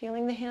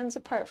 peeling the hands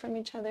apart from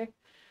each other,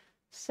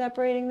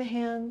 separating the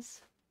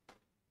hands.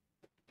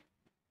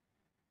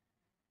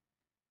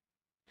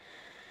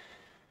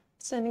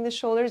 Sending the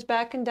shoulders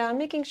back and down,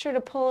 making sure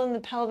to pull in the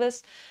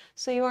pelvis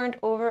so you aren't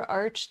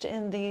overarched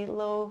in the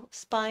low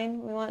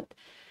spine. We want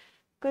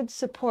good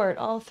support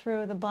all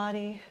through the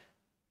body.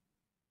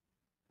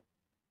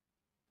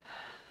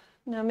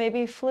 Now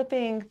maybe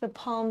flipping the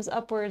palms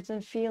upwards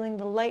and feeling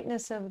the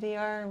lightness of the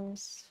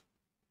arms.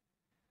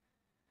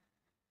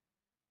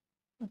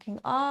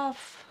 Looking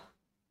off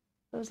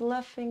those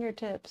left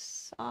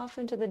fingertips, off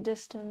into the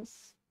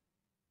distance.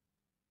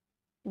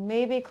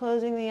 Maybe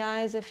closing the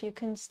eyes if you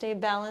can stay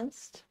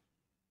balanced.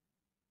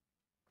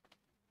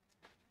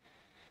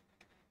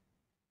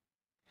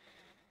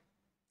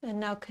 And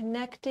now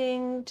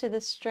connecting to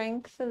the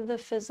strength of the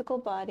physical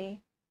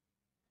body.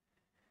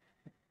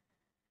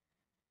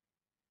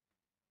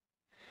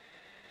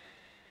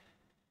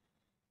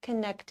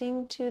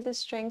 Connecting to the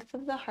strength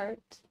of the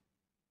heart.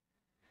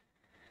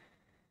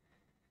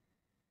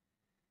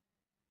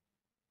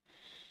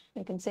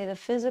 You can say the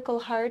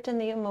physical heart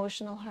and the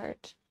emotional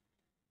heart.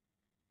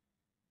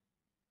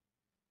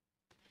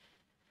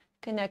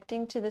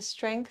 Connecting to the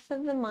strength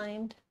of the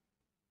mind.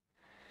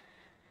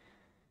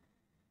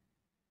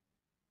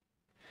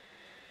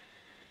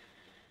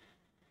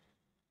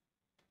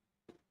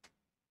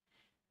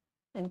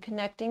 And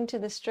connecting to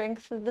the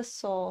strength of the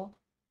soul.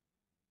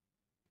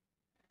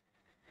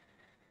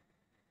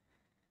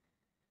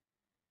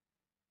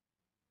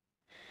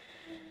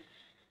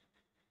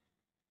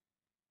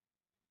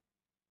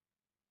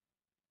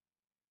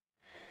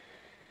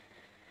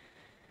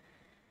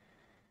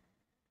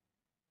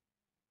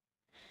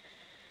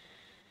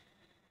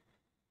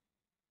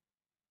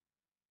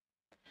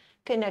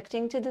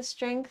 Connecting to the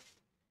strength,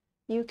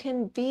 you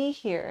can be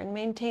here and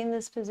maintain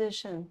this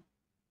position.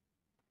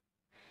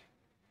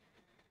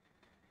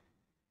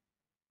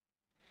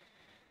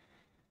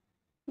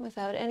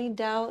 Without any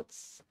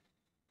doubts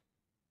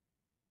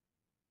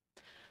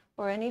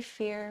or any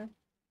fear.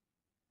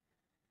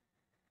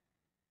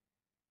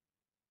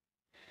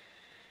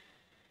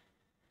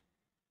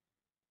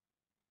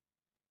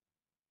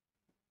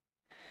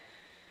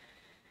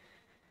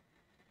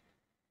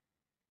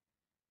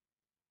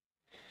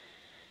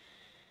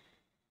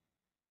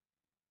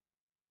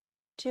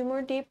 2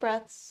 more deep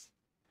breaths.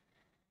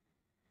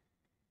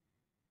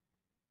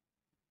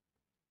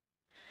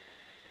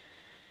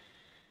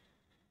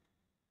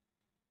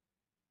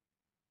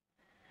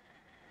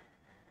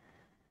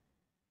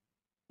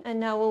 And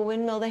now we'll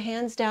windmill the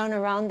hands down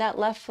around that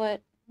left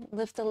foot.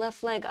 Lift the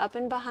left leg up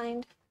and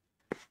behind.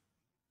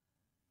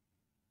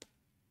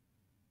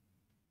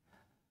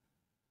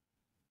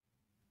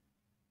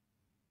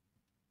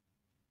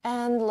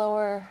 And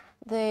lower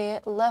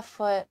the left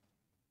foot.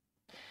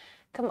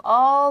 Come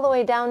all the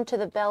way down to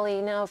the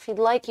belly. Now, if you'd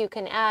like, you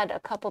can add a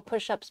couple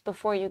push-ups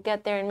before you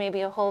get there and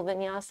maybe a whole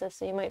vinyasa.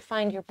 So you might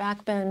find your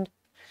back bend.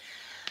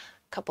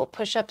 A couple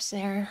push-ups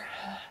there.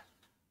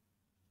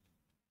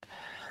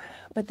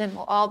 But then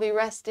we'll all be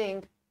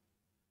resting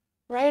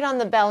right on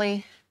the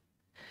belly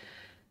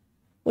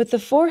with the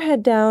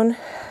forehead down,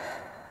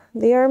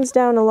 the arms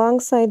down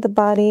alongside the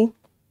body.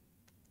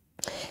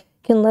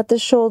 You can let the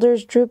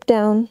shoulders droop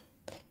down.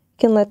 You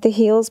can let the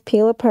heels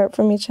peel apart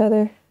from each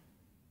other.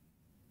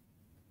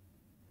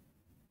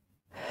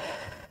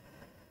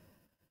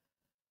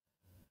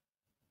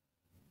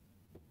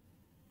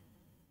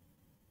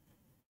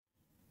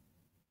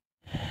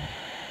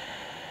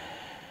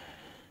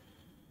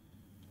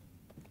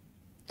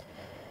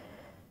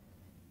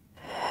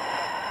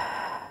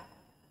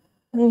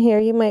 And here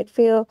you might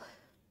feel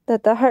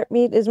that the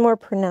heartbeat is more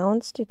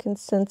pronounced. You can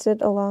sense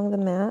it along the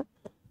mat.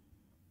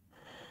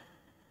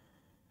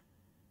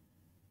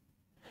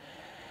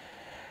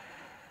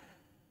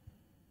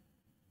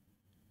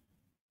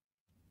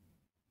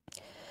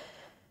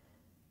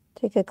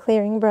 Take a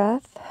clearing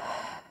breath.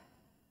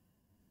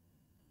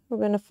 We're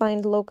going to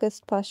find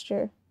locust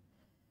posture.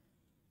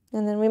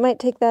 And then we might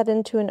take that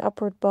into an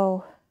upward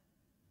bow.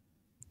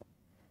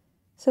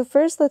 So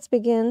first, let's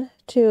begin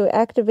to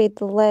activate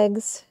the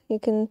legs. You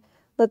can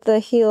let the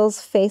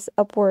heels face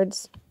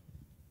upwards.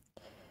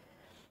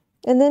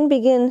 And then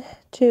begin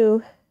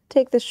to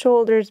take the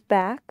shoulders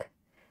back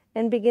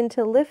and begin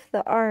to lift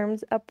the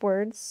arms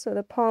upwards. So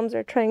the palms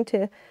are trying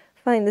to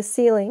find the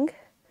ceiling.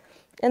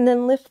 And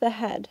then lift the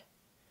head,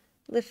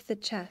 lift the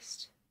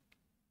chest.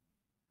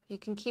 You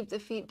can keep the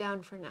feet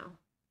down for now.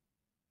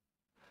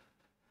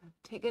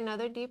 Take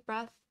another deep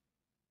breath.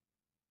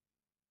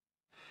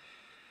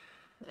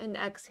 And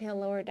exhale,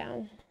 lower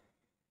down.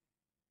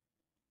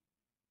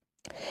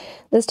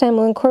 This time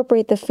we'll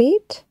incorporate the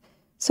feet.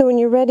 So when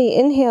you're ready,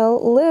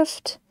 inhale,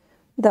 lift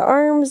the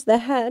arms, the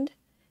head,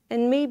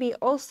 and maybe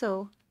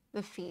also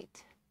the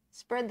feet.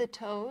 Spread the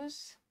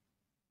toes,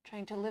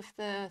 trying to lift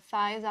the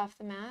thighs off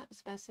the mat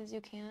as best as you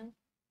can.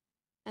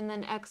 And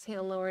then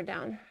exhale, lower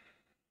down.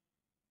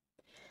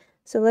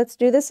 So let's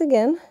do this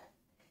again.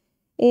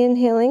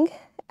 Inhaling,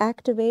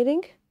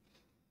 activating.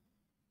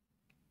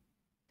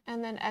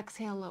 And then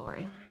exhale,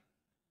 lowering.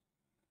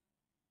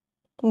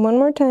 One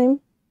more time.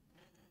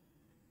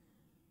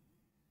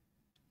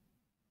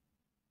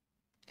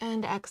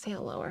 And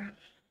exhale, lower.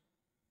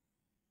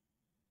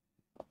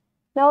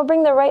 Now we'll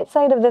bring the right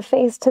side of the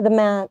face to the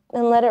mat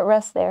and let it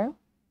rest there.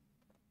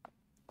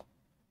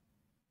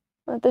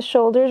 Let the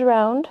shoulders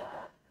round.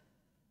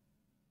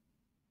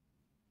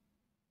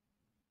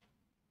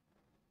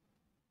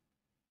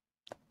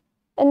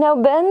 And now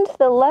bend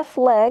the left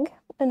leg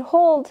and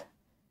hold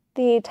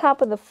the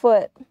top of the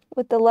foot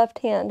with the left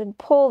hand and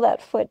pull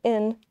that foot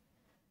in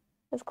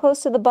as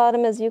close to the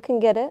bottom as you can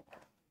get it.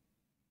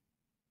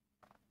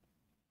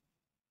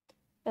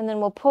 And then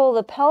we'll pull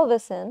the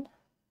pelvis in.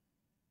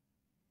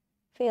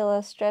 Feel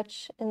a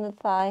stretch in the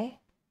thigh.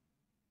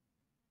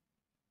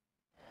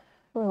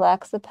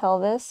 Relax the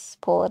pelvis,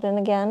 pull it in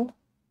again.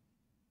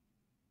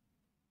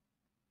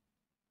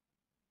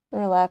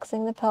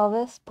 Relaxing the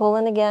pelvis, pull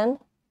in again.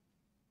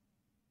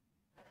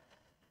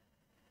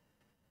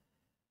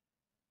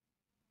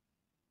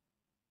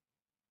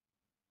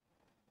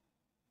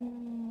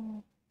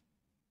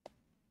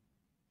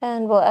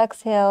 And we'll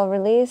exhale,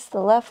 release the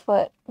left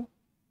foot.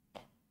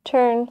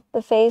 Turn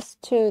the face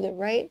to the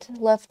right,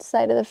 left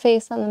side of the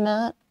face on the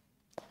mat.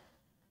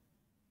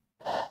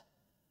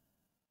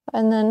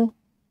 And then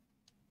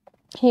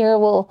here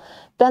we'll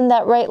bend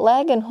that right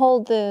leg and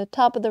hold the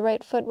top of the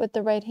right foot with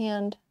the right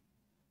hand,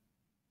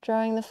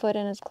 drawing the foot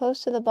in as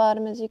close to the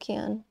bottom as you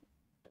can.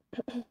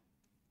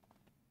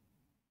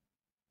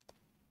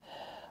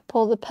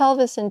 Pull the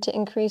pelvis in to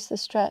increase the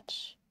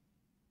stretch.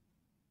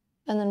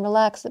 And then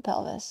relax the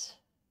pelvis.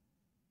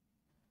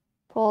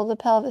 Pull the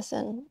pelvis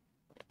in.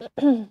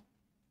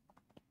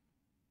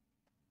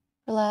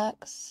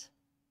 Relax.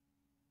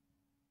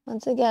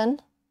 Once again.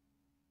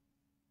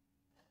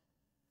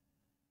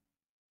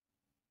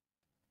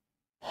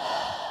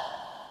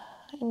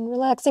 And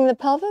relaxing the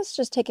pelvis,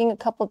 just taking a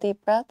couple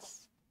deep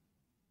breaths.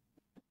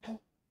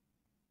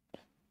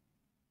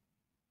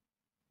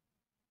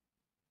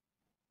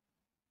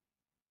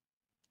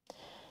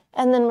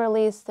 And then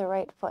release the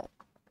right foot.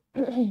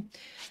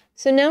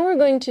 So now we're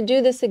going to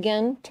do this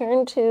again.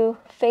 Turn to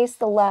face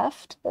the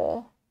left,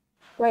 the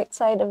right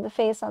side of the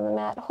face on the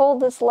mat. Hold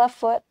this left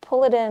foot,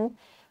 pull it in.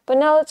 But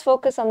now let's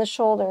focus on the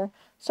shoulder.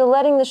 So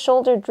letting the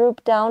shoulder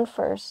droop down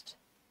first.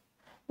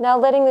 Now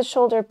letting the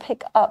shoulder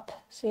pick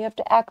up. So you have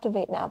to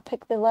activate now.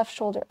 Pick the left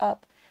shoulder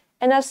up.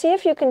 And now see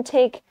if you can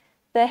take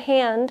the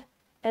hand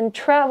and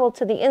travel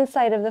to the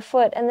inside of the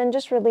foot and then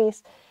just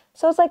release.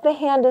 So it's like the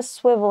hand is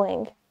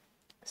swiveling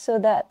so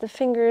that the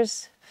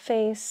fingers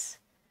face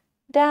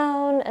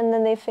down and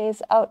then they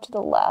face out to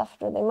the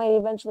left, or they might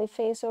eventually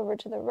face over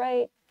to the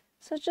right.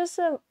 So it's just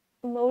a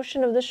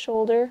motion of the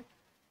shoulder,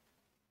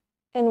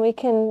 and we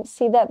can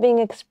see that being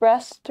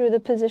expressed through the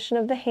position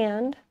of the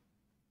hand.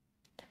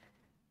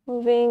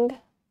 Moving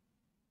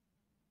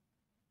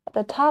at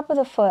the top of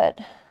the foot.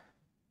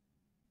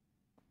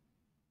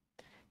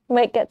 You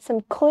might get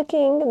some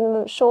clicking in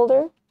the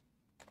shoulder.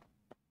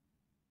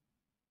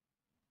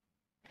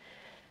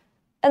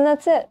 And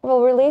that's it.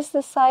 We'll release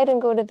this side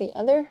and go to the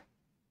other.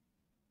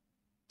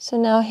 So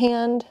now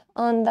hand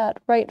on that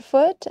right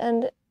foot,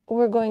 and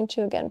we're going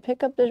to again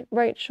pick up the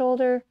right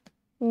shoulder,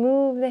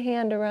 move the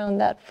hand around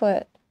that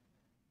foot,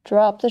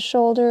 drop the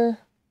shoulder.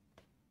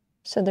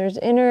 So there's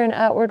inner and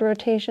outward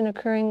rotation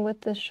occurring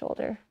with this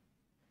shoulder.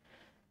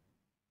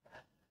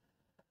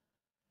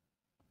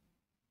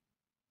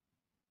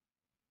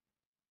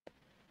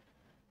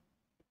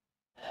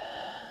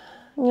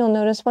 You'll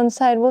notice one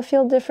side will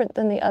feel different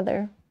than the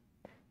other.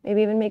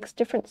 Maybe even makes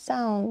different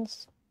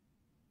sounds.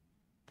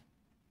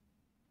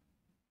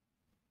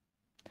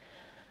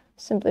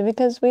 Simply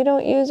because we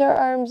don't use our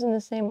arms in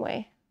the same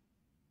way.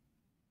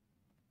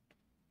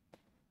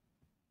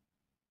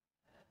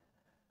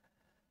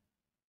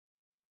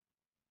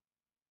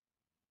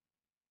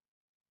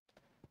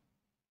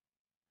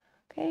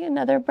 Okay,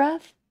 another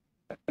breath.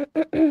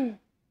 And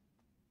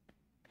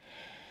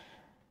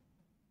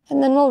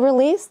then we'll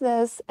release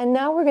this, and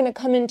now we're going to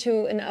come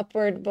into an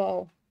upward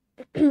bow,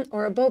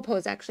 or a bow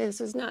pose. Actually,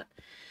 this is not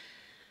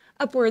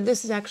upward,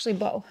 this is actually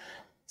bow.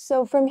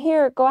 So from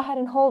here, go ahead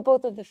and hold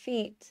both of the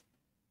feet.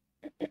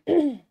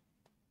 And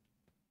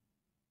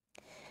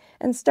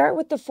start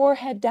with the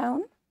forehead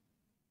down,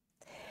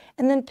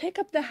 and then pick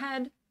up the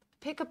head,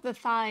 pick up the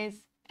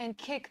thighs, and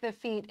kick the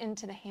feet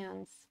into the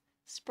hands.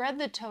 Spread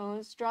the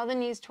toes, draw the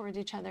knees towards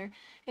each other.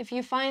 If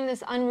you find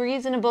this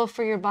unreasonable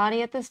for your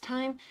body at this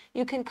time,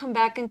 you can come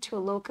back into a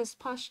locust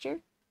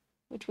posture,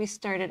 which we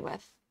started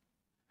with.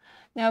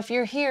 Now, if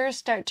you're here,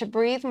 start to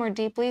breathe more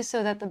deeply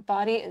so that the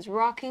body is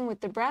rocking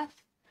with the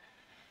breath.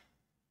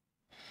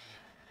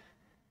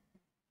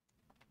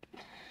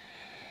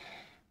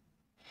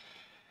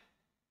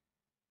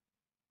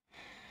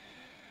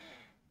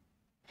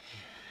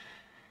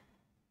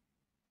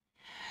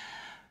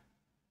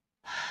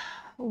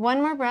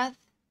 One more breath.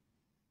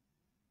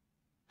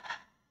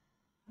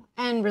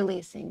 And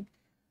releasing.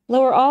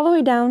 Lower all the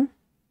way down.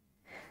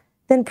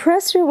 Then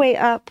press your way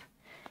up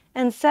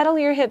and settle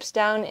your hips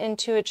down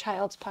into a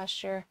child's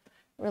posture,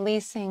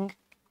 releasing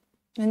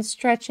and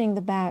stretching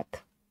the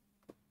back,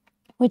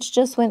 which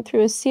just went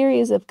through a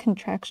series of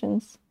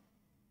contractions.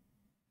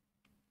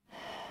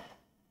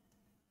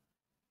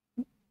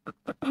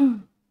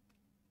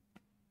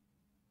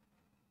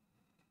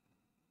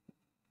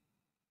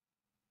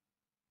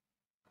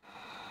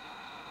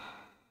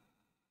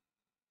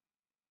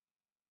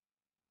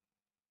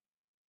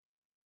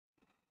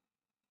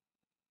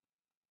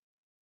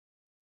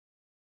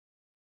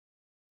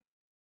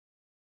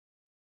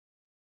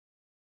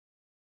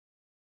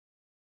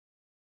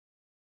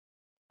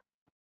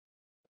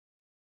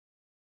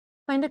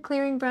 Find a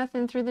clearing breath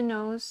in through the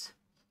nose,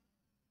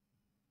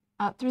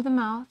 out through the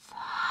mouth.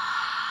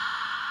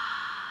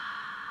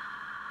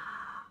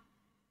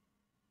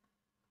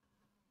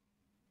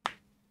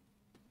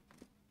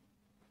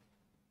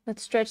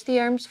 Let's stretch the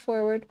arms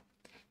forward.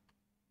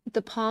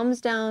 The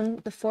palms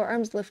down, the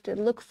forearms lifted.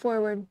 Look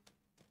forward.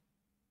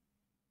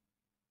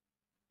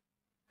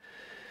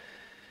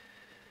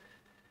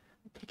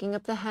 Picking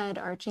up the head,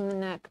 arching the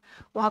neck.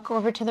 Walk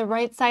over to the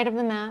right side of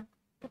the mat.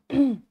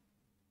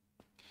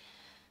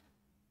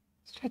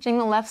 Stretching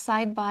the left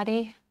side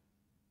body.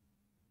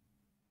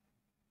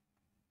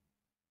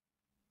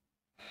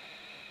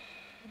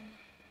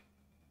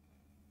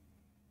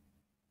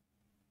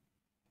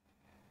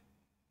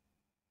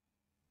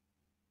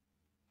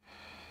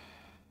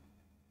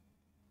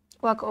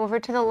 Walk over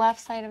to the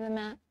left side of the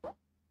mat.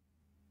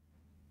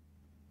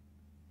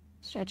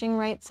 Stretching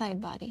right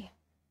side body.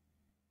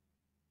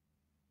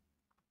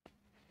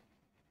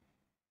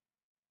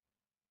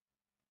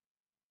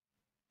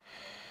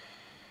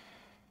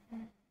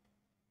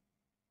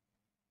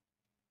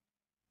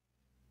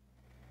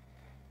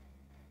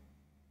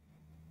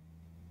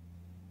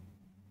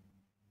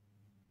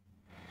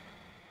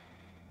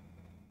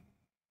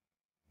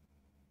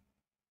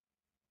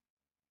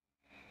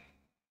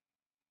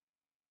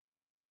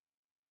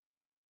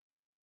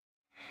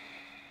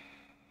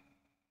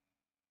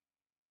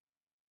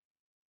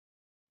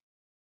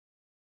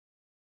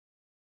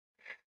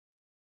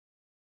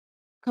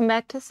 Come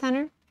back to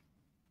center.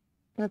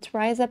 Let's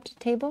rise up to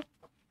table.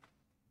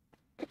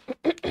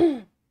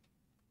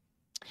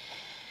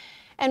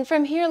 And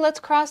from here,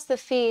 let's cross the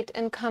feet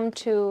and come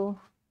to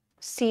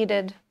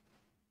seated.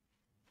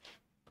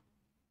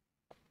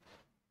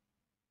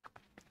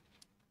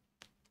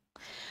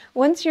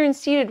 Once you're in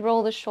seated,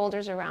 roll the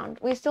shoulders around.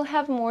 We still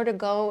have more to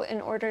go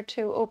in order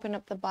to open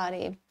up the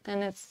body,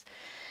 and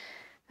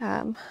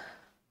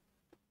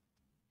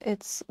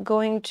it's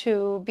going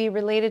to be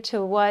related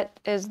to what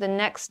is the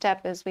next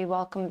step as we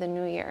welcome the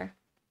new year.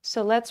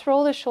 So let's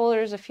roll the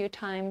shoulders a few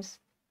times.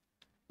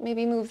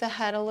 Maybe move the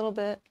head a little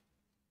bit.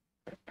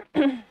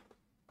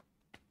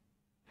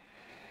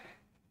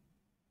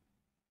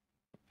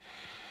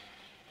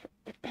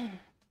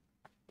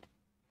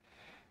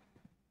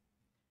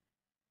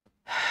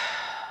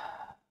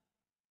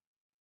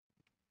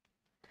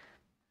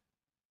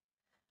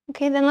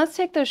 Okay, then let's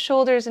take those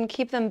shoulders and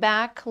keep them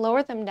back,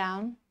 lower them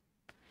down.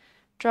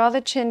 Draw the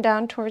chin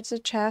down towards the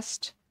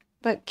chest,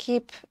 but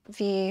keep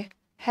the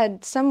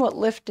head somewhat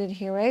lifted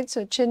here, right?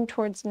 So chin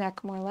towards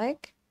neck more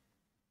like.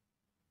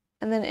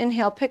 And then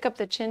inhale, pick up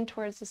the chin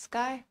towards the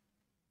sky.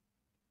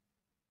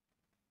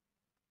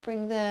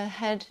 Bring the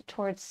head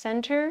towards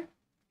center.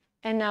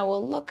 And now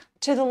we'll look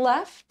to the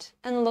left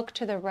and look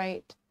to the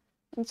right.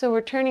 And so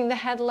we're turning the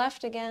head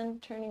left again,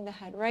 turning the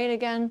head right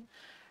again,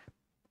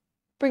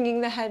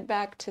 bringing the head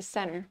back to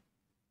center.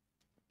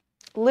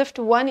 Lift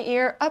one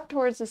ear up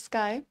towards the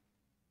sky.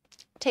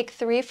 Take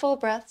 3 full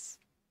breaths.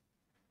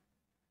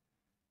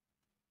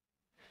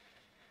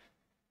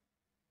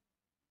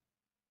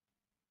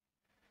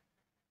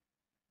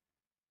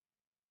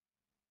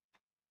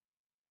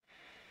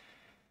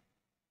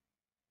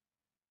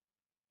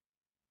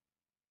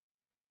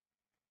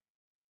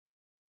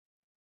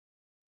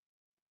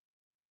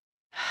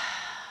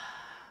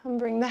 And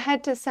bring the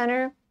head to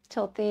center.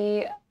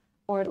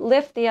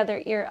 Lift the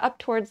other ear up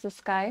towards the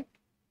sky.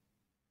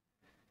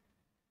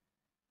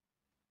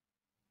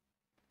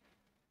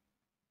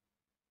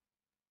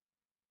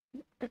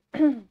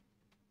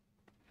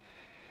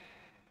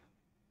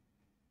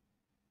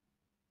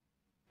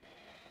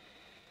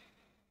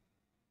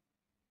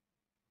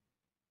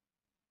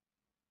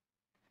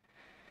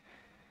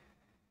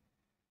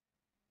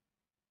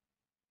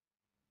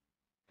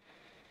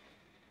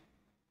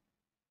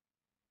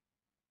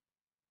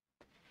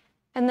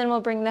 And then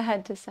we'll bring the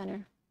head to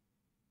center.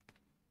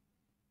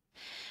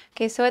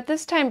 Okay, so at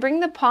this time, bring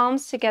the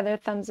palms together,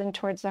 thumbs in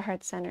towards the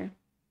heart center.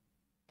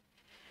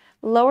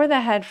 Lower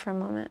the head for a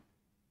moment.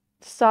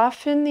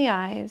 Soften the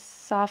eyes,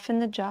 soften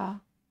the jaw.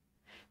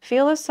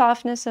 Feel the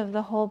softness of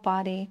the whole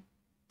body.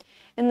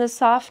 In the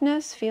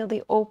softness, feel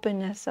the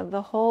openness of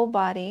the whole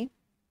body.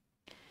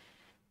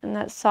 And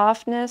that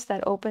softness,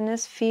 that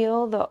openness,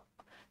 feel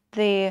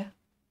the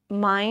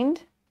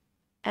mind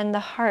and the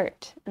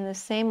heart in the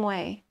same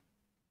way.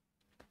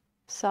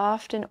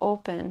 Soft and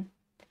open,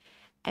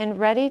 and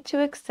ready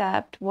to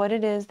accept what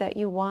it is that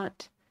you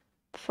want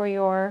for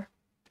your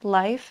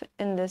life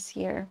in this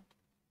year.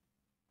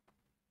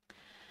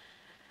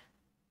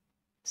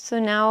 So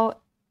now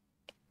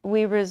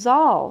we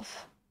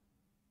resolve,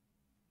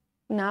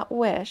 not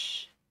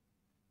wish,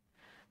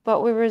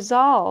 but we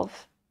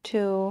resolve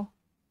to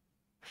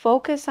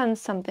focus on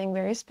something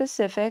very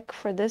specific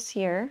for this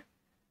year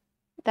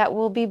that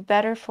will be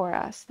better for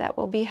us, that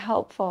will be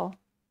helpful,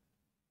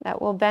 that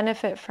we'll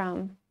benefit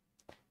from.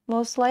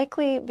 Most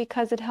likely,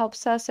 because it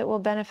helps us, it will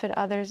benefit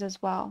others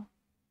as well.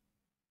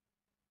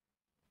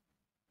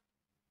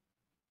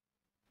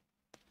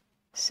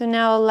 So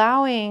now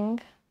allowing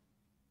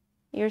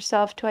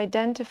yourself to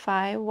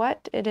identify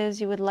what it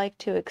is you would like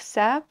to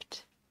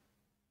accept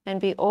and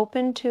be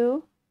open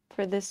to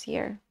for this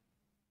year.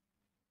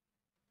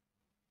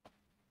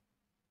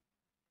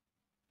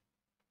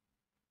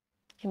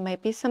 It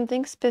might be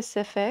something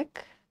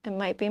specific, it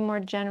might be more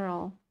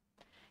general,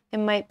 it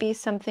might be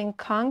something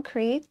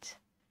concrete,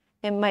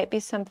 it might be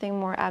something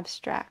more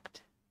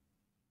abstract.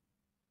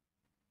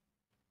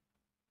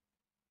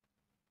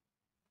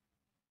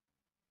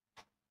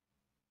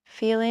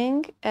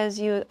 Feeling as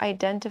you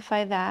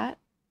identify that,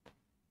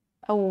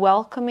 a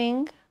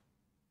welcoming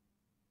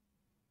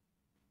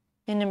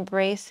and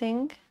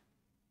embracing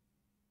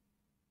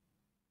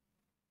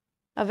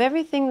of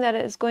everything that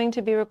is going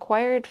to be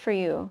required for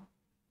you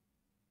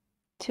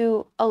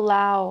to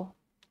allow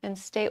and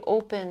stay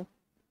open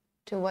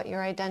to what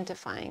you're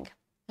identifying.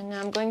 And now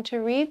I'm going to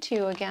read to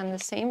you again the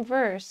same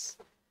verse,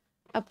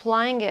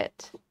 applying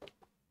it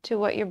to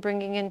what you're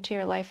bringing into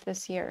your life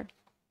this year.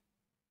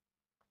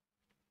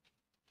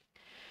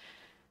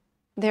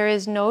 There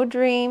is no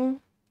dream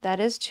that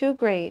is too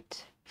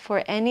great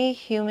for any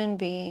human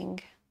being,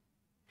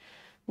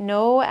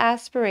 no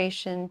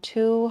aspiration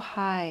too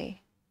high,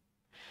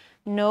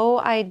 no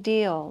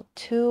ideal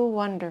too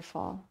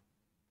wonderful.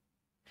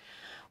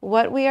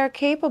 What we are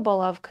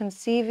capable of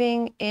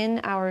conceiving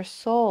in our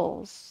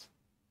souls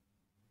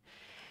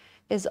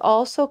is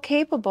also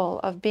capable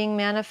of being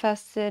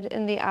manifested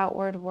in the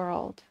outward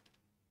world.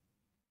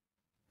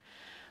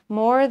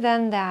 More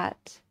than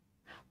that,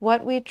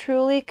 what we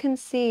truly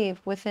conceive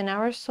within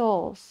our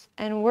souls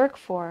and work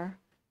for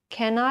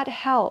cannot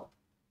help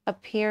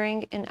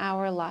appearing in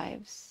our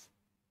lives.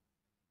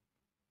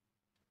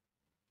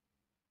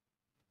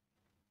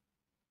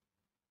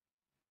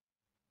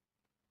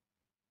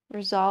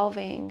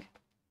 Resolving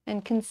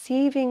and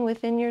conceiving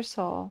within your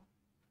soul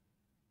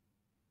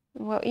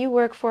What you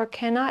work for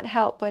cannot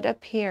help but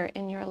appear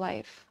in your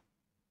life.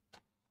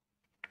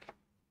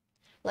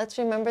 Let's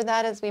remember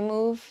that as we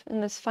move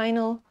in this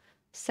final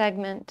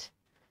segment.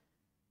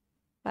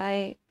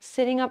 By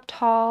sitting up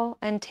tall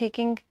and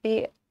taking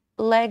the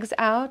legs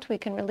out, we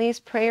can release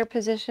prayer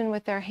position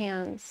with our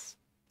hands.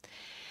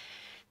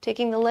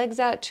 Taking the legs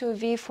out to a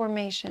V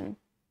formation.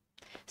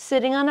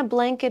 Sitting on a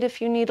blanket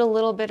if you need a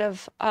little bit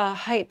of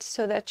height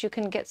so that you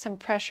can get some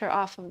pressure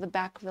off of the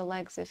back of the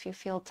legs if you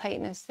feel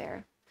tightness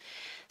there.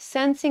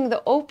 Sensing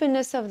the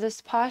openness of this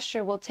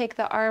posture, we'll take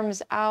the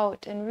arms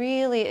out and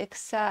really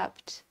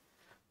accept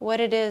what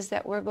it is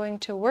that we're going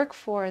to work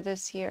for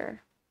this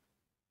year.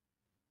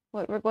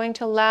 What we're going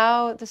to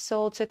allow the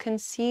soul to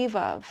conceive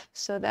of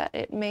so that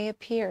it may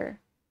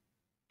appear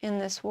in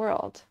this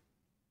world.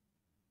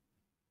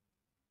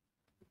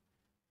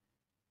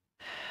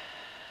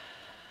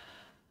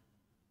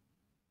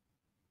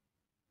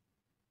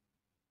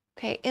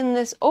 Okay, in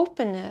this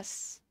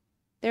openness,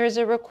 there is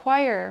a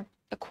requirement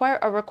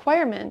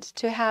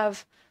to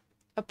have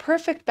a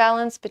perfect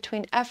balance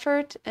between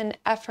effort and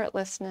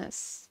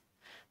effortlessness.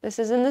 This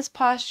is in this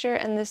posture,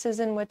 and this is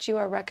in what you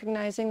are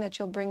recognizing that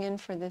you'll bring in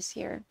for this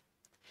year.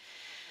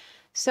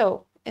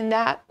 So, in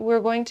that,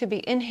 we're going to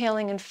be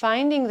inhaling and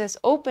finding this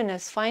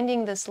openness,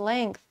 finding this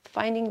length,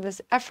 finding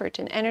this effort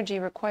and energy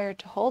required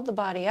to hold the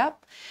body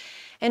up.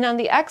 And on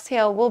the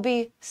exhale, we'll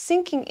be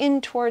sinking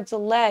in towards the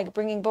leg,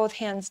 bringing both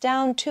hands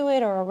down to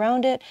it or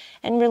around it,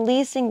 and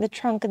releasing the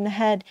trunk and the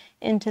head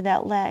into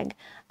that leg.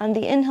 On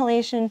the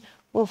inhalation,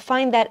 we'll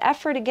find that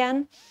effort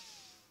again.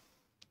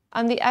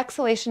 On the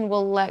exhalation,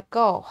 we'll let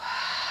go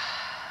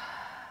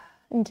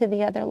into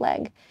the other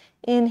leg.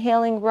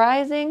 Inhaling,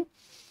 rising.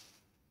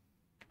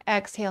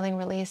 Exhaling,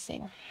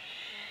 releasing.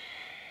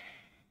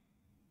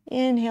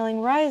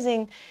 Inhaling,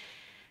 rising.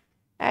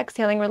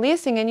 Exhaling,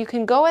 releasing. And you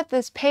can go at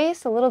this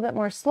pace a little bit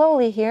more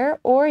slowly here,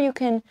 or you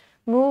can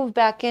move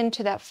back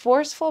into that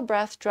forceful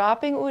breath,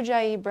 dropping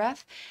Ujjayi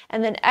breath,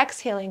 and then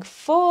exhaling,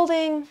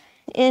 folding,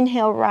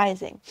 inhale,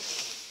 rising.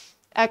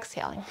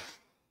 Exhaling,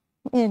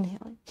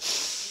 inhaling.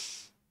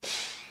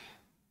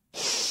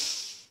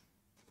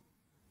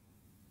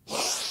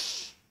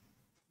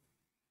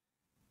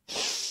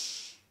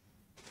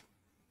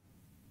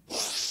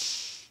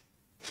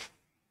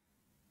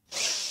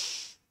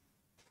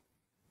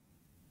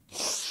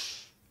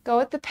 Go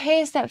at the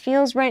pace that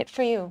feels right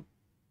for you.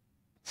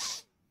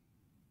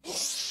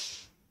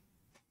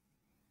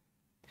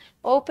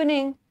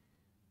 Opening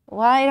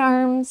wide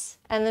arms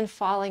and then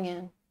falling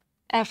in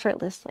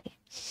effortlessly.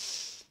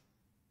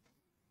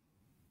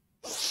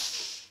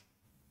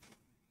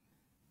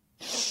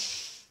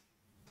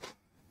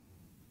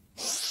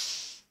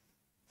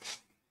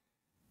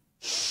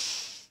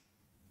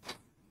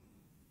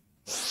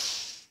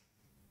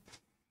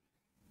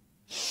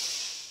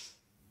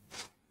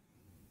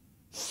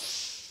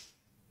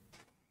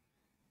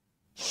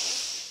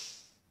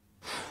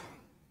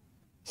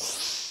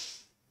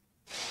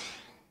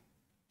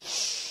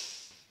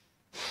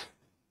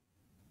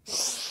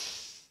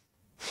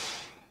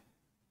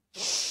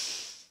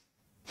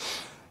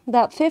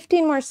 About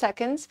 15 more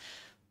seconds.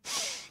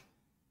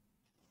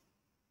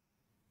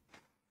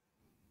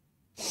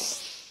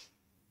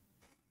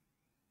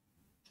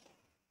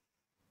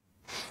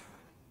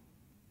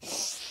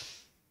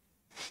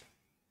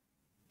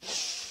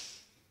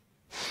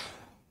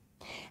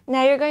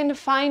 Now you're going to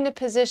find a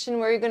position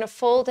where you're going to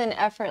fold in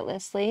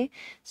effortlessly.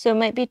 So it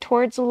might be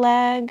towards the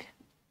leg,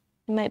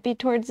 it might be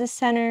towards the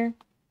center.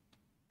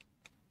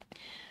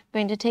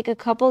 Going to take a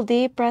couple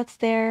deep breaths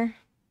there.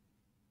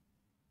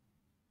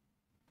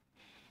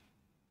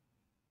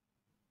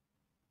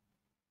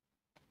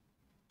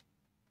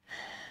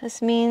 This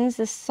means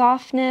the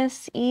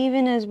softness,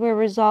 even as we're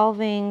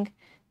resolving,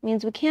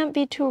 means we can't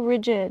be too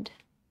rigid.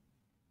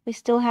 We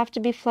still have to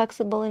be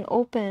flexible and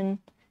open,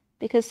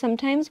 because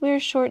sometimes we're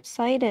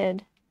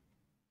short-sighted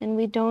and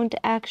we don't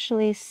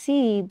actually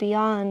see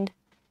beyond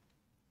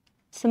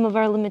some of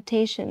our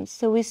limitations.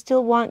 So we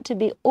still want to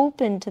be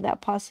open to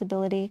that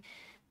possibility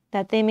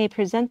that they may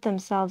present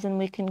themselves and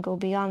we can go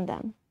beyond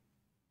them.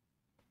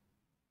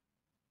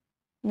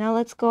 Now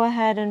let's go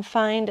ahead and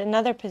find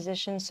another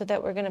position so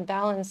that we're going to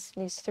balance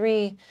these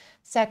three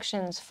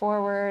sections,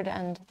 forward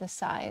and the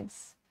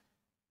sides.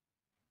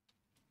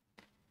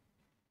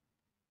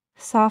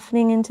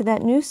 Softening into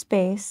that new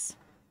space.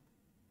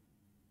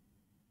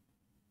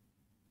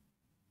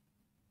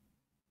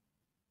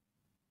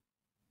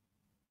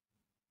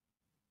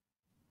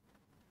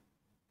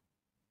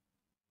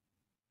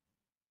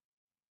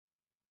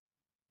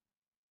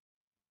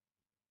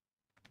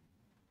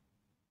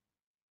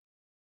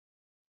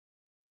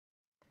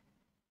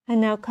 And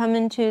now come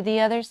into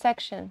the other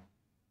section.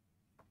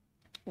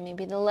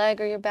 Maybe the leg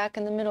or your back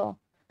in the middle.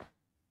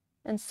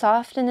 And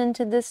soften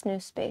into this new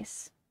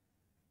space.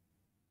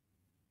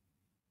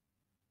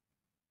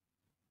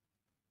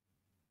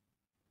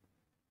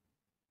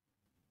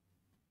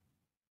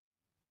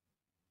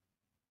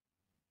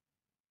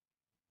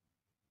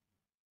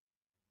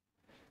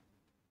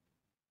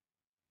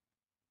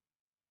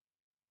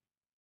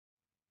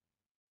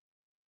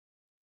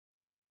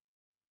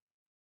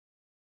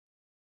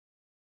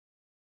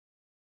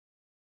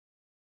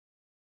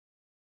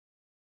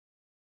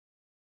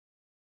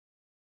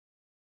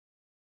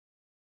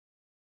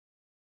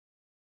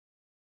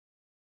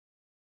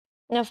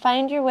 Now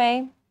find your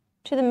way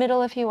to the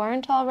middle if you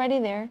aren't already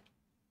there.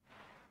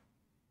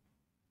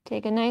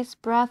 Take a nice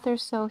breath or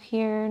so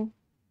here,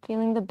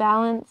 feeling the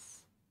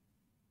balance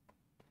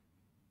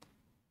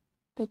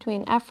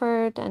between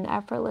effort and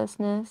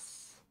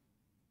effortlessness,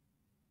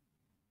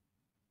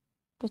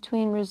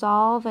 between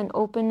resolve and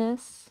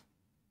openness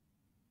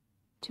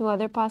to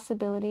other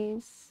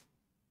possibilities.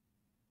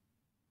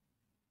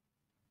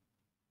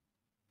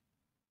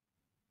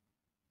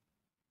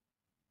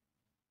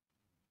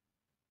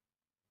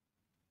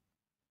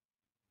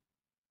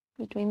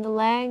 Between the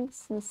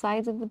legs and the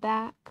sides of the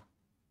back.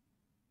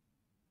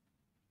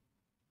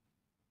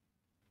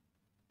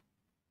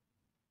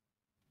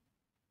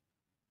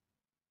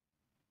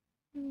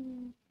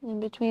 And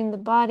between the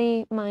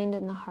body, mind,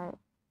 and the heart.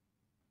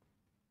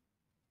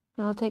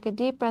 Now I'll take a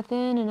deep breath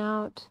in and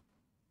out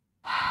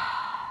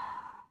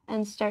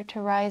and start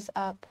to rise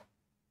up.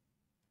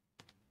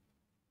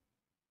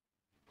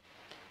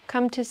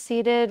 Come to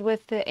seated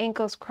with the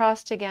ankles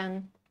crossed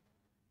again.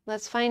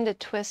 Let's find a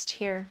twist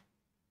here.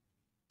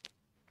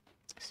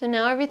 So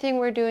now everything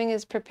we're doing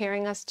is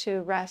preparing us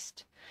to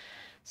rest.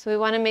 So we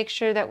want to make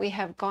sure that we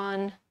have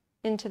gone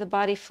into the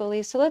body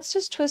fully. So let's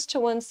just twist to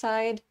one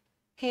side,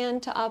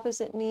 hand to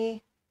opposite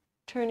knee,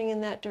 turning in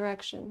that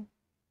direction.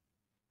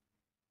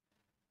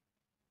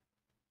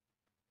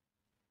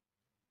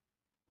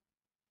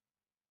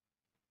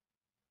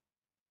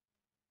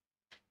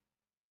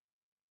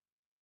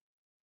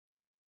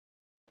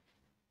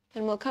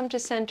 And we'll come to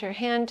center,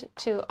 hand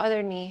to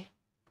other knee,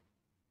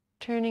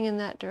 turning in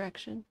that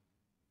direction.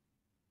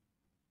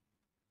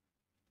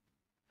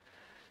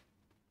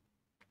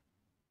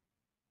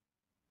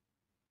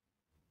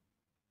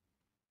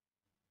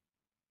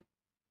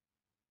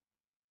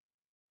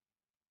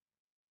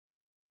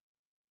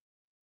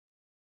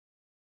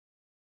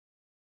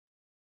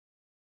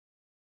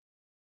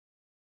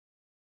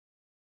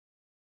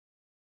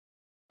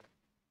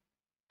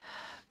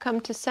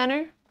 Come to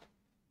center.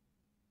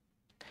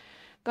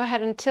 Go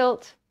ahead and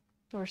tilt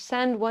or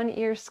send one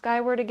ear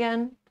skyward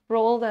again.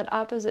 Roll that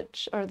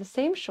opposite or the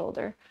same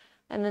shoulder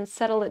and then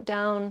settle it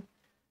down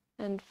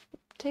and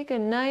take a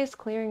nice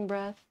clearing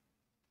breath.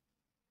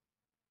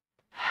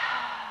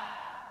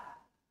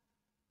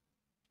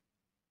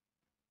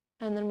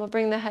 And then we'll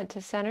bring the head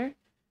to center.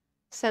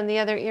 Send the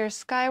other ear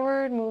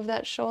skyward, move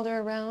that shoulder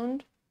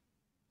around.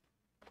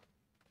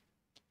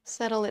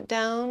 Settle it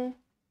down.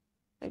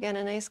 Again,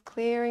 a nice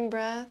clearing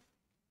breath.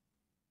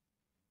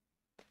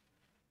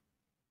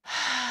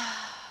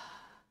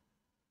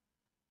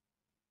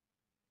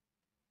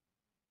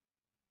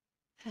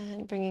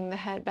 And bringing the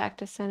head back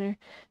to center.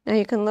 Now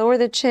you can lower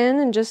the chin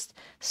and just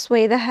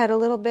sway the head a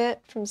little bit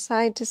from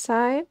side to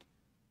side.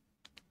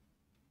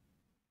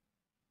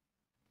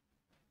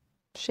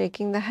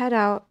 Shaking the head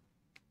out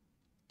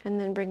and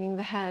then bringing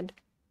the head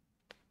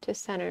to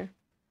center.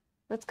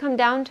 Let's come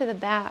down to the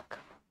back.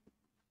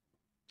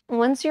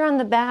 Once you're on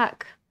the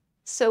back,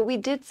 so we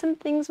did some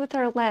things with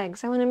our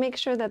legs. I want to make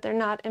sure that they're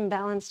not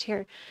imbalanced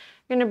here.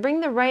 You're going to bring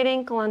the right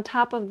ankle on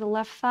top of the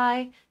left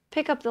thigh,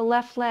 pick up the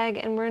left leg,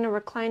 and we're in a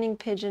reclining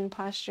pigeon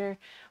posture,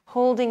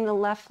 holding the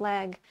left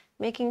leg,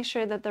 making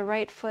sure that the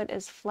right foot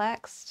is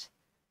flexed,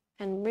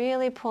 and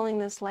really pulling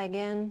this leg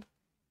in.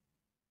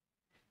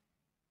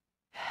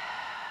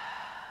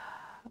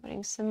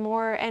 Putting some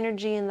more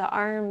energy in the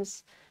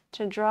arms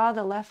to draw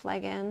the left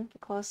leg in,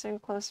 closer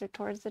and closer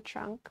towards the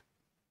trunk.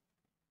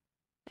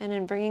 And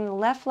in bringing the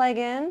left leg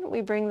in, we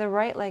bring the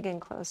right leg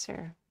in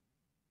closer.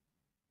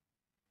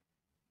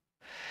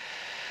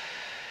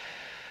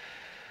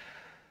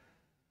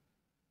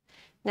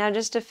 Now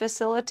just to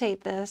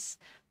facilitate this,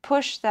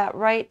 push that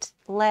right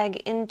leg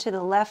into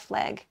the left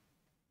leg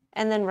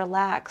and then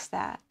relax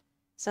that.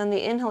 So in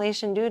the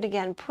inhalation, do it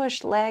again.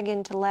 Push leg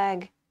into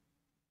leg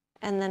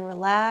and then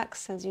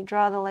relax as you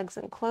draw the legs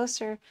in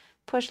closer.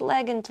 Push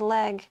leg into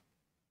leg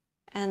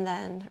and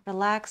then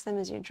relax them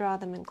as you draw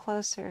them in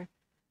closer.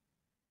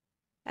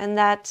 And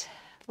that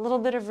little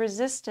bit of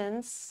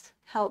resistance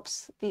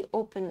helps the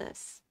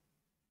openness.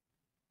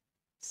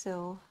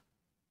 So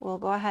we'll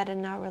go ahead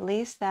and now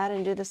release that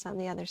and do this on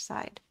the other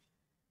side.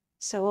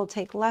 So we'll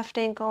take left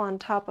ankle on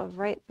top of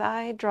right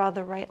thigh, draw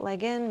the right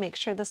leg in, make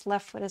sure this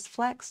left foot is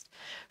flexed.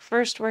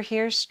 First we're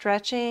here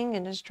stretching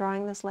and just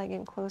drawing this leg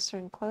in closer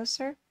and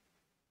closer.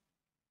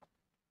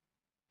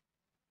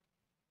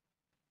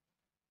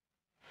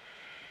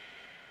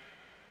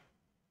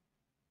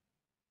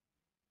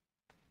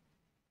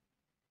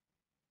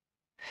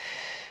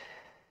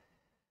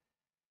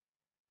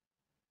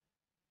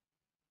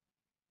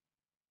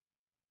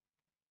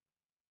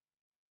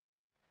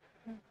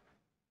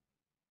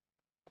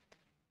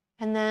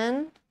 And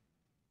then,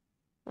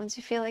 once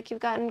you feel like you've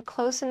gotten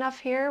close enough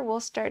here, we'll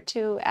start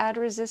to add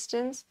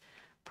resistance,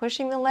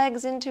 pushing the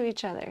legs into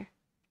each other,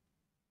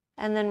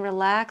 and then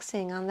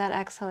relaxing on that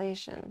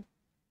exhalation.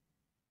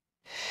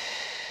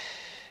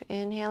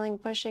 Inhaling,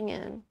 pushing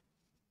in.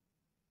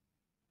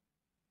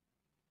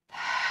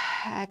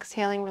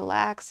 Exhaling,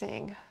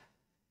 relaxing.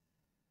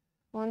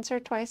 Once or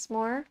twice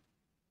more.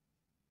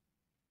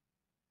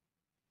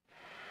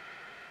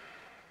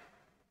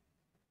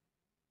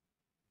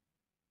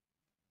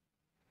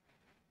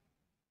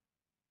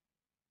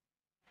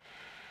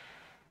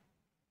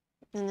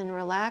 And then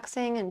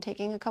relaxing and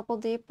taking a couple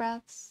deep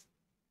breaths.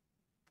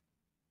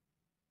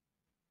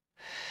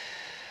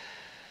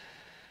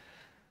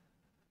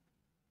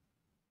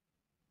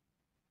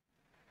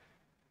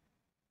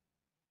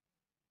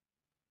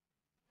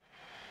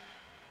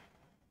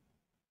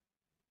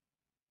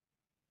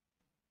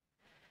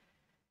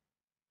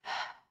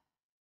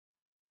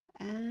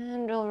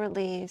 And we'll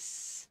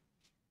release.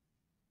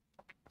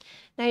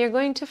 Now you're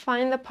going to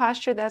find the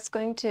posture that's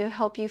going to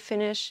help you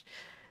finish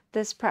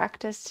this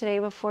practice today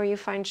before you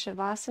find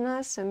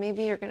Shavasana. So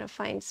maybe you're going to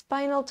find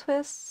spinal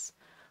twists,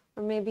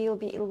 or maybe you'll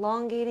be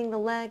elongating the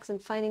legs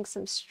and finding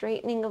some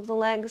straightening of the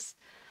legs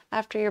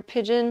after your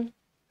pigeon.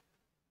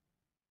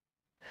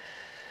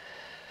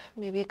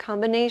 Maybe a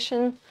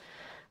combination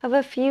of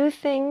a few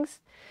things.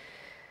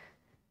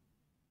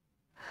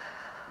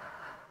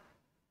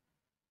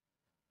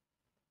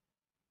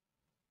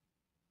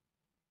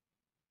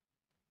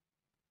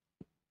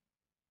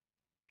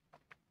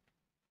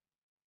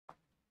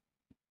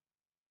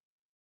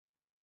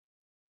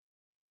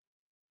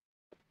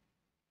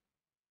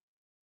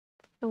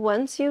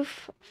 Once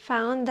you've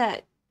found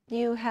that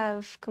you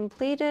have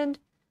completed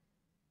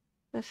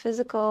the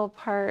physical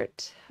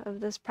part of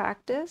this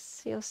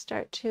practice, you'll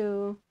start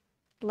to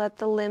let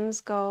the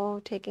limbs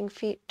go, taking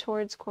feet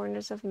towards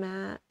corners of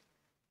mat,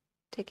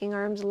 taking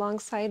arms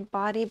alongside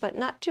body, but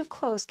not too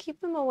close.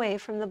 Keep them away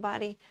from the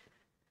body.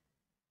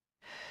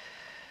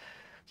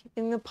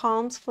 Keeping the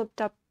palms flipped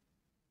up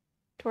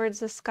towards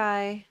the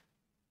sky,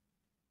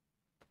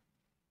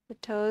 the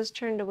toes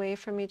turned away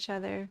from each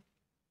other.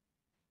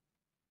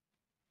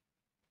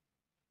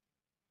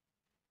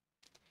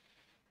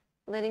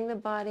 Letting the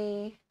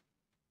body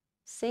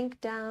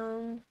sink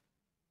down,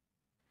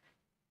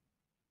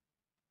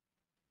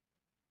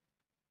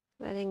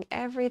 letting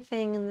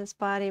everything in this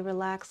body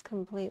relax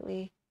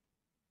completely.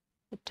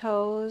 The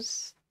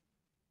toes,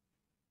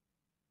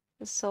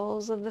 the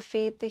soles of the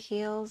feet, the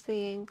heels,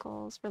 the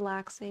ankles,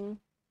 relaxing.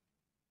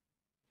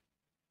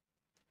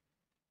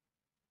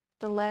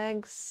 The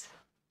legs,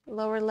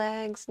 lower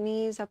legs,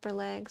 knees, upper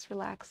legs,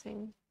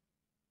 relaxing.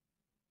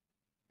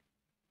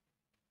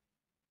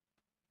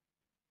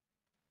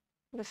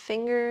 The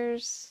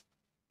fingers,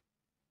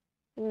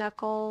 the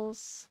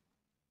knuckles,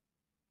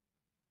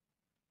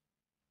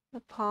 the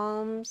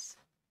palms,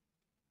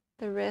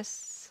 the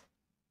wrists,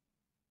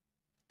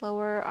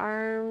 lower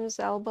arms,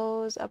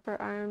 elbows,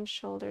 upper arms,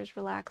 shoulders,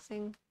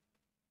 relaxing.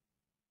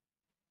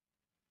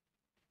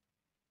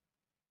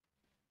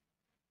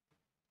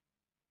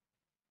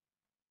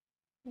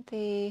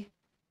 The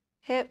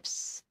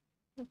hips,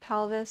 the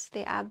pelvis,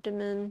 the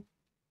abdomen,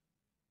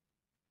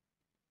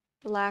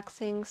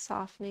 relaxing,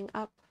 softening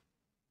up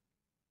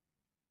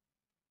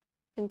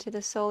into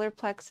the solar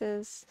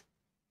plexus,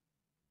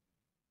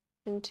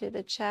 into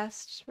the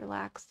chest,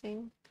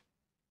 relaxing.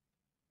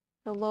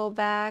 The low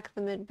back,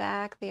 the mid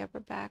back, the upper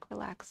back,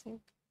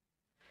 relaxing.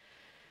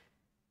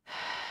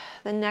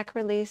 The neck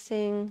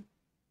releasing,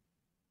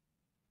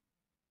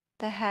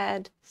 the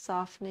head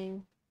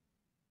softening,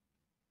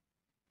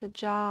 the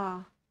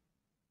jaw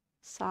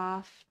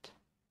soft,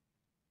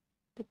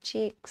 the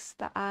cheeks,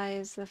 the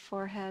eyes, the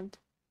forehead,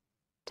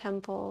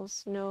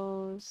 temples,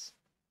 nose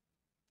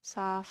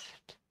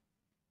soft,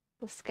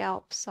 the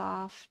scalp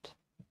soft,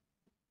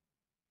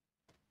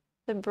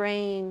 the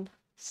brain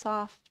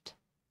soft,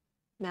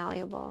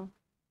 malleable,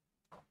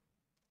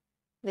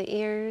 the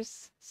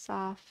ears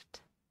soft,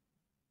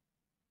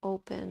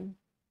 open,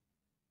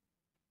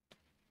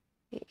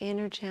 the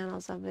inner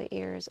channels of the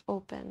ears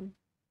open,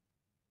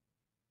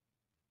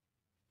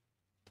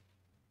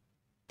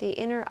 the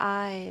inner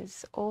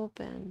eyes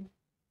open,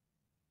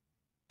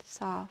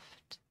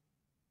 soft,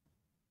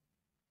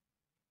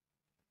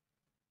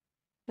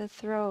 the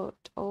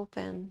throat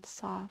open,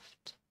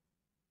 soft,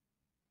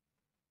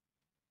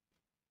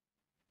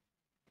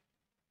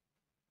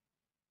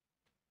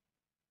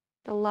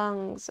 the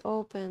lungs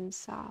open,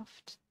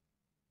 soft,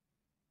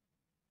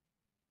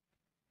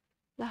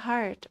 the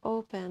heart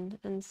open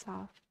and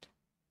soft.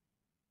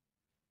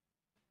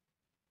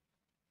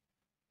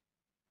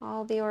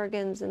 All the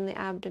organs in the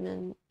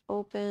abdomen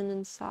open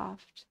and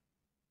soft.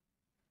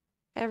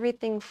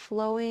 Everything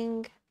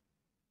flowing,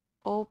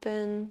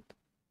 open,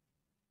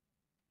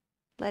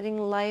 letting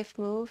life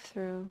move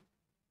through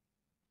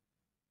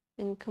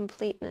in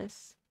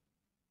completeness,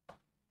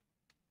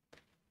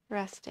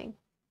 resting.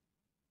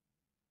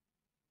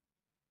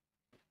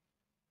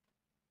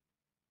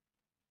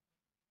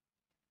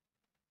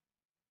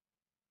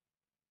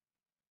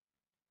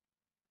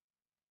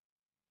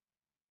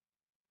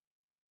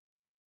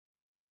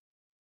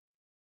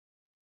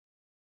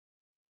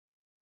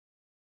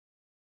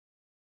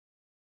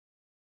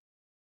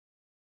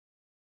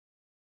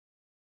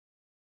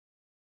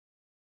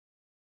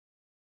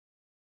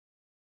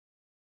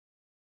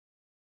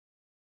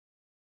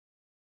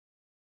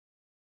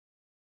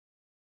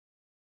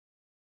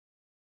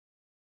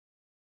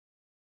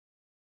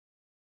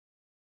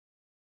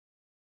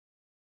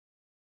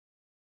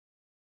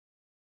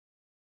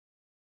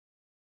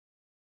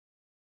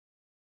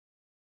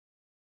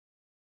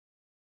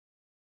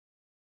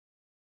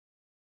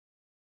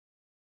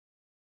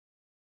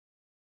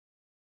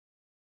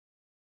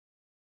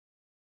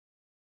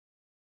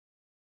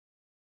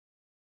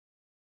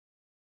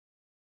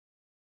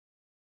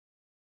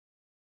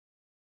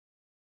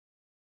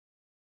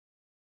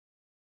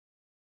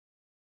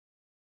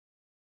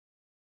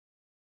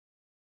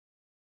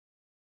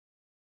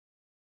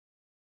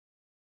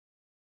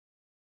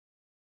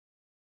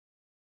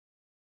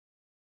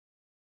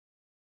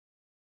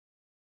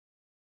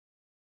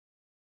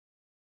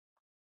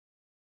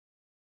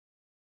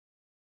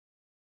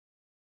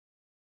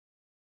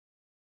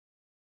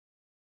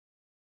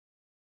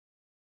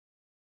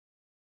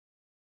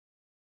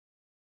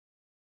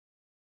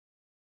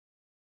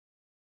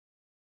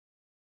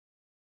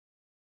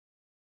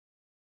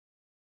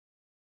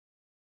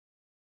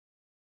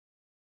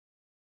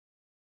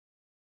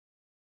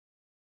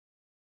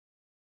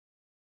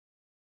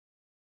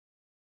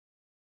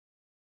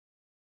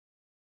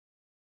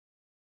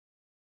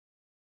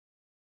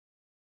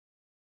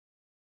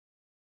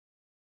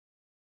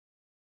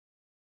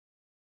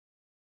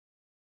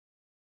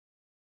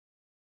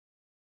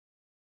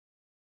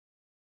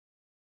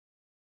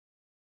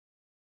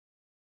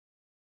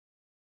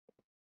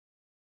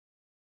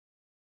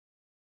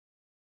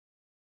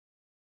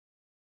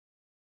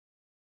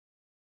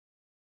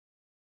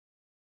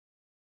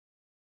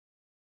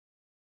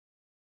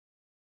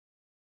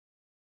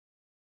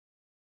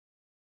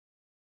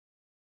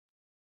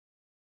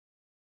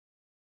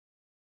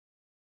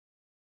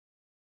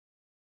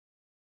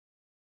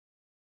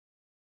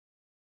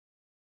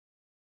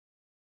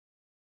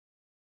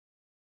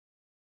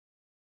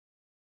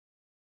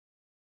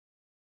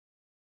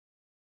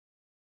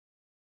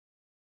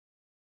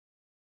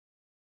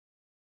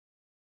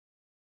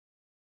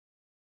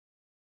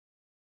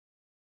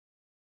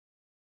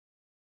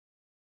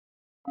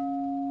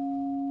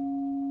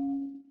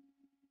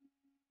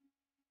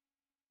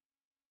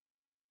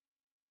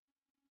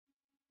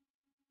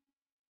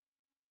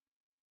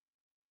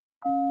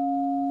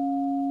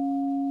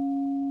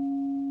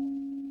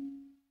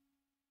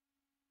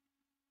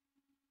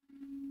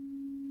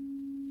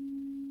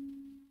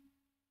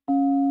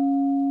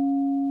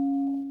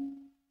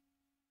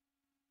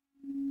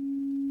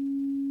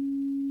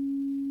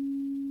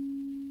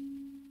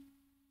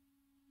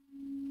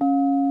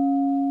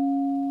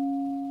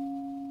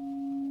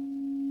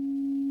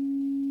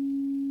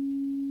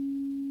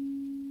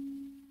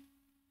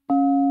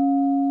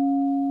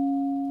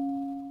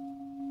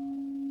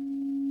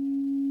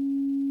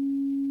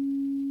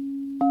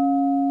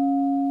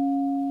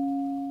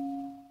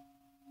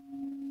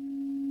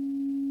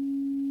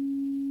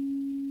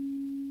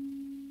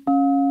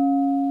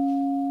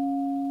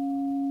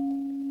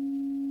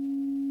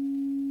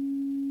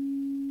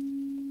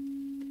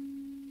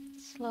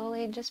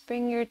 really just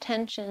bring your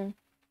attention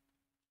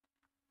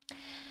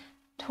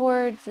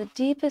towards the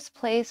deepest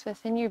place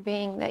within your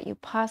being that you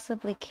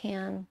possibly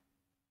can.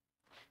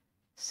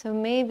 So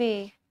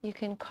maybe you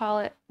can call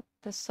it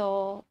the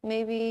soul.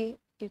 Maybe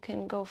you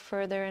can go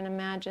further and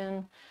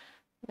imagine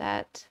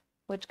that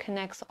which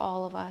connects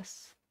all of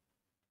us.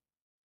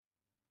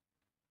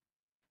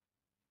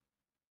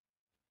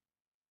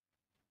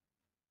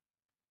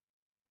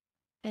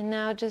 And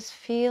now just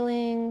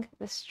feeling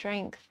the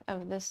strength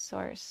of this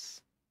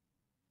source.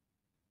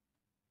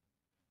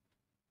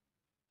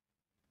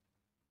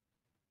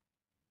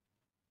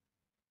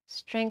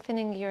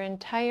 Strengthening your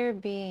entire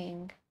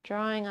being,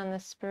 drawing on the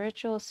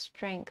spiritual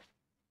strength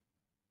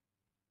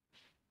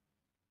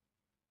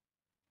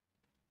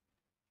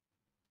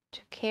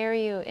to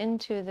carry you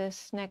into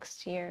this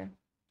next year.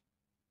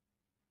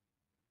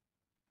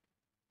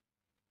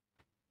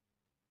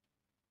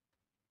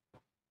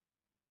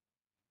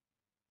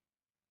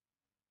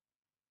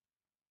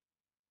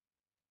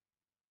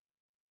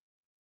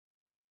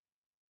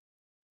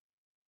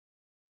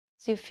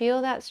 As you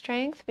feel that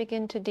strength,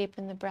 begin to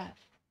deepen the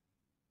breath.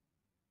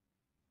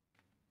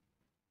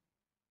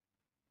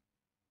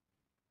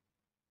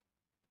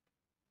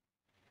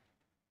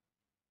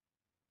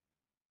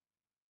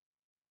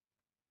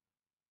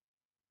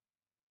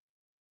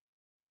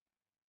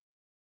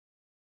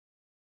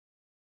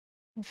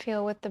 And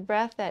feel with the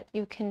breath that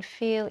you can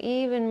feel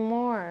even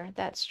more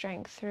that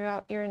strength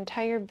throughout your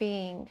entire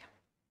being.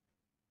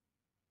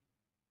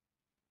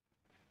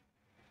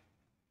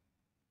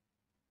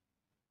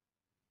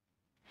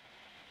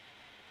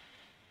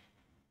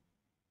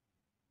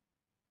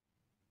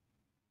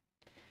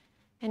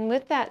 And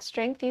with that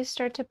strength, you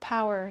start to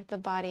power the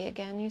body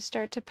again. You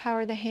start to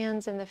power the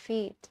hands and the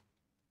feet,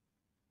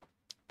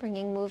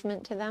 bringing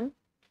movement to them.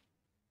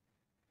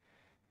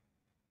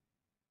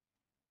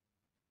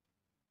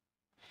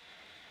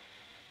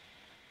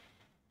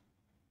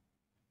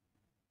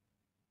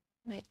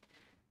 Might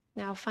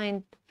now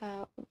find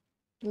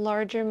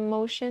larger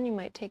motion. You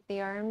might take the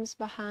arms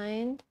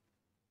behind.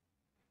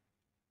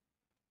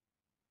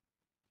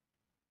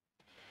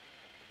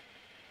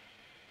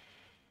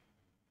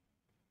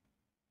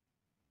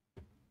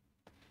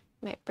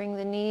 Might bring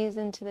the knees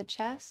into the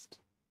chest.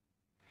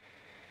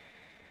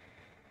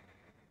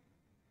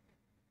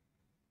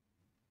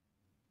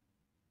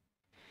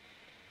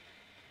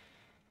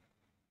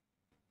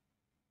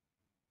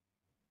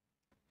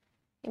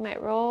 You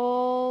might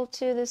roll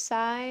to the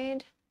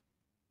side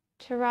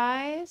to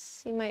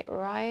rise. You might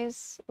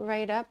rise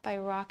right up by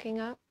rocking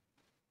up.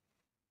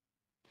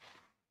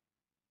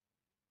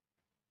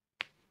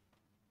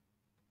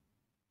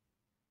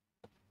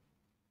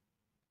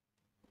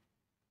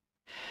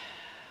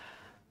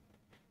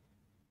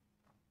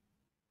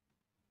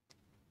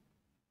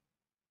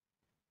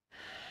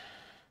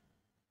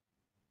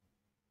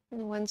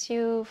 And once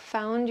you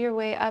found your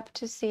way up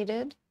to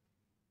seated,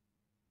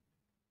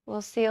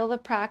 we'll seal the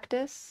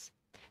practice,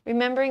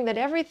 remembering that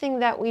everything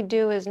that we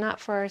do is not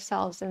for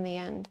ourselves in the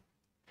end.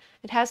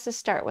 It has to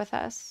start with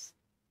us,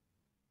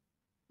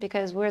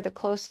 because we're the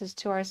closest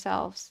to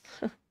ourselves.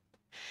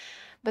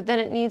 But then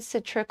it needs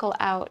to trickle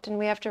out, and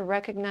we have to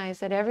recognize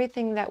that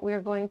everything that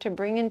we're going to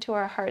bring into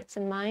our hearts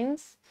and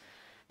minds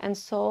and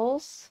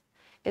souls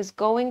is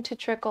going to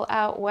trickle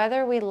out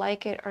whether we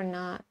like it or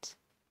not.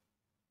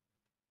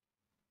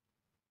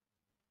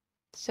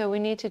 So we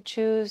need to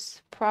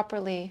choose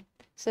properly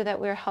so that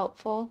we're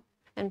helpful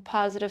and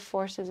positive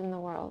forces in the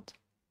world.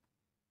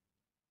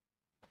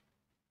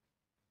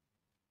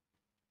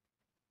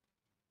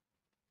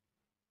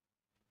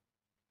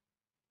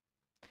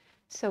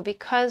 So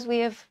because we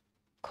have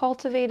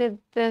cultivated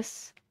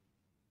this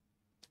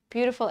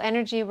beautiful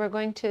energy, we're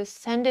going to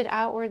send it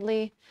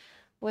outwardly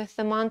with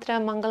the mantra,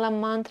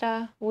 Mangalam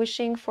mantra,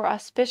 wishing for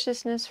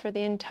auspiciousness for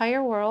the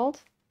entire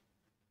world.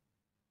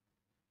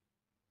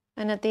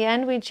 And at the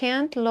end we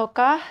chant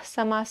Loka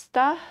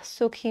Samasta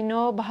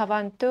Sukhino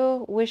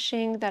Bhavantu,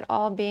 wishing that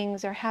all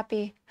beings are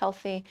happy,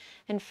 healthy,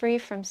 and free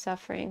from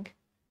suffering,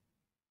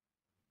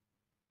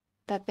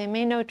 that they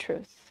may know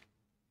truth.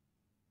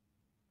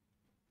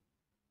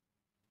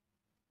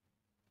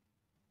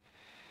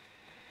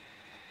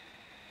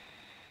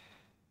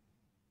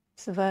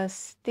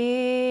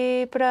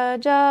 Svasti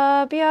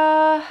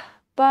prajabhya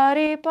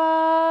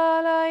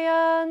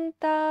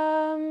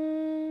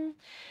paripalayantam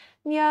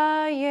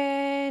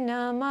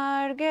nyayena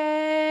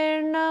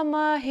margerna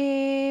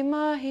mahi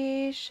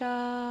mahisha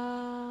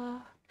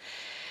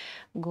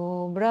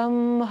go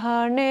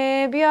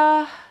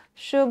brahmanebhyah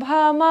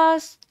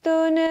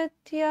shubhamastu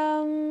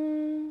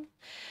nityam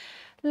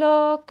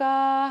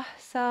loka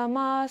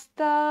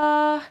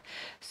samasta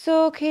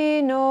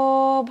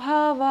sukhino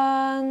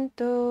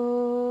bhavantu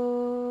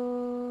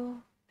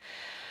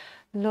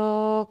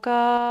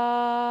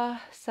loka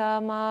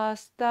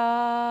samasta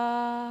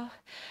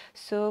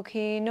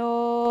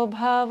sukhino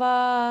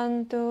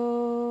bhavantu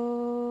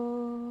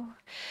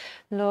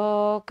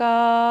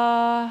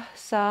loka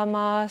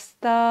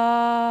samasta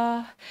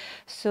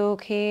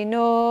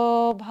sukhino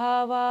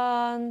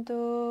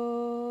bhavantu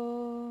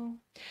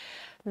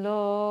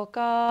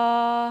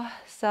loka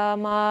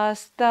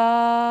samasta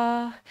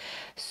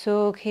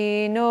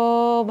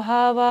sukhino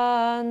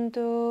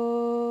bhavantu.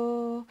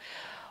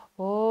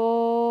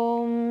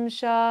 Om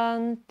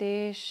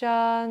Shanti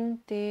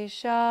Shanti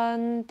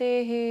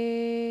Shanti.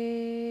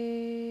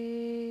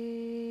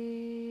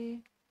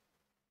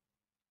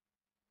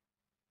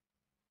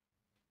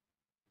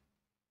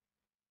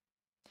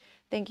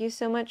 Thank you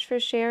so much for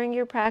sharing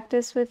your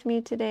practice with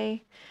me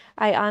today.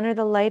 I honor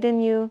the light in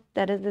you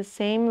that is the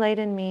same light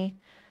in me.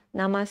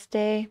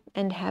 Namaste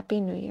and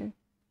Happy New Year.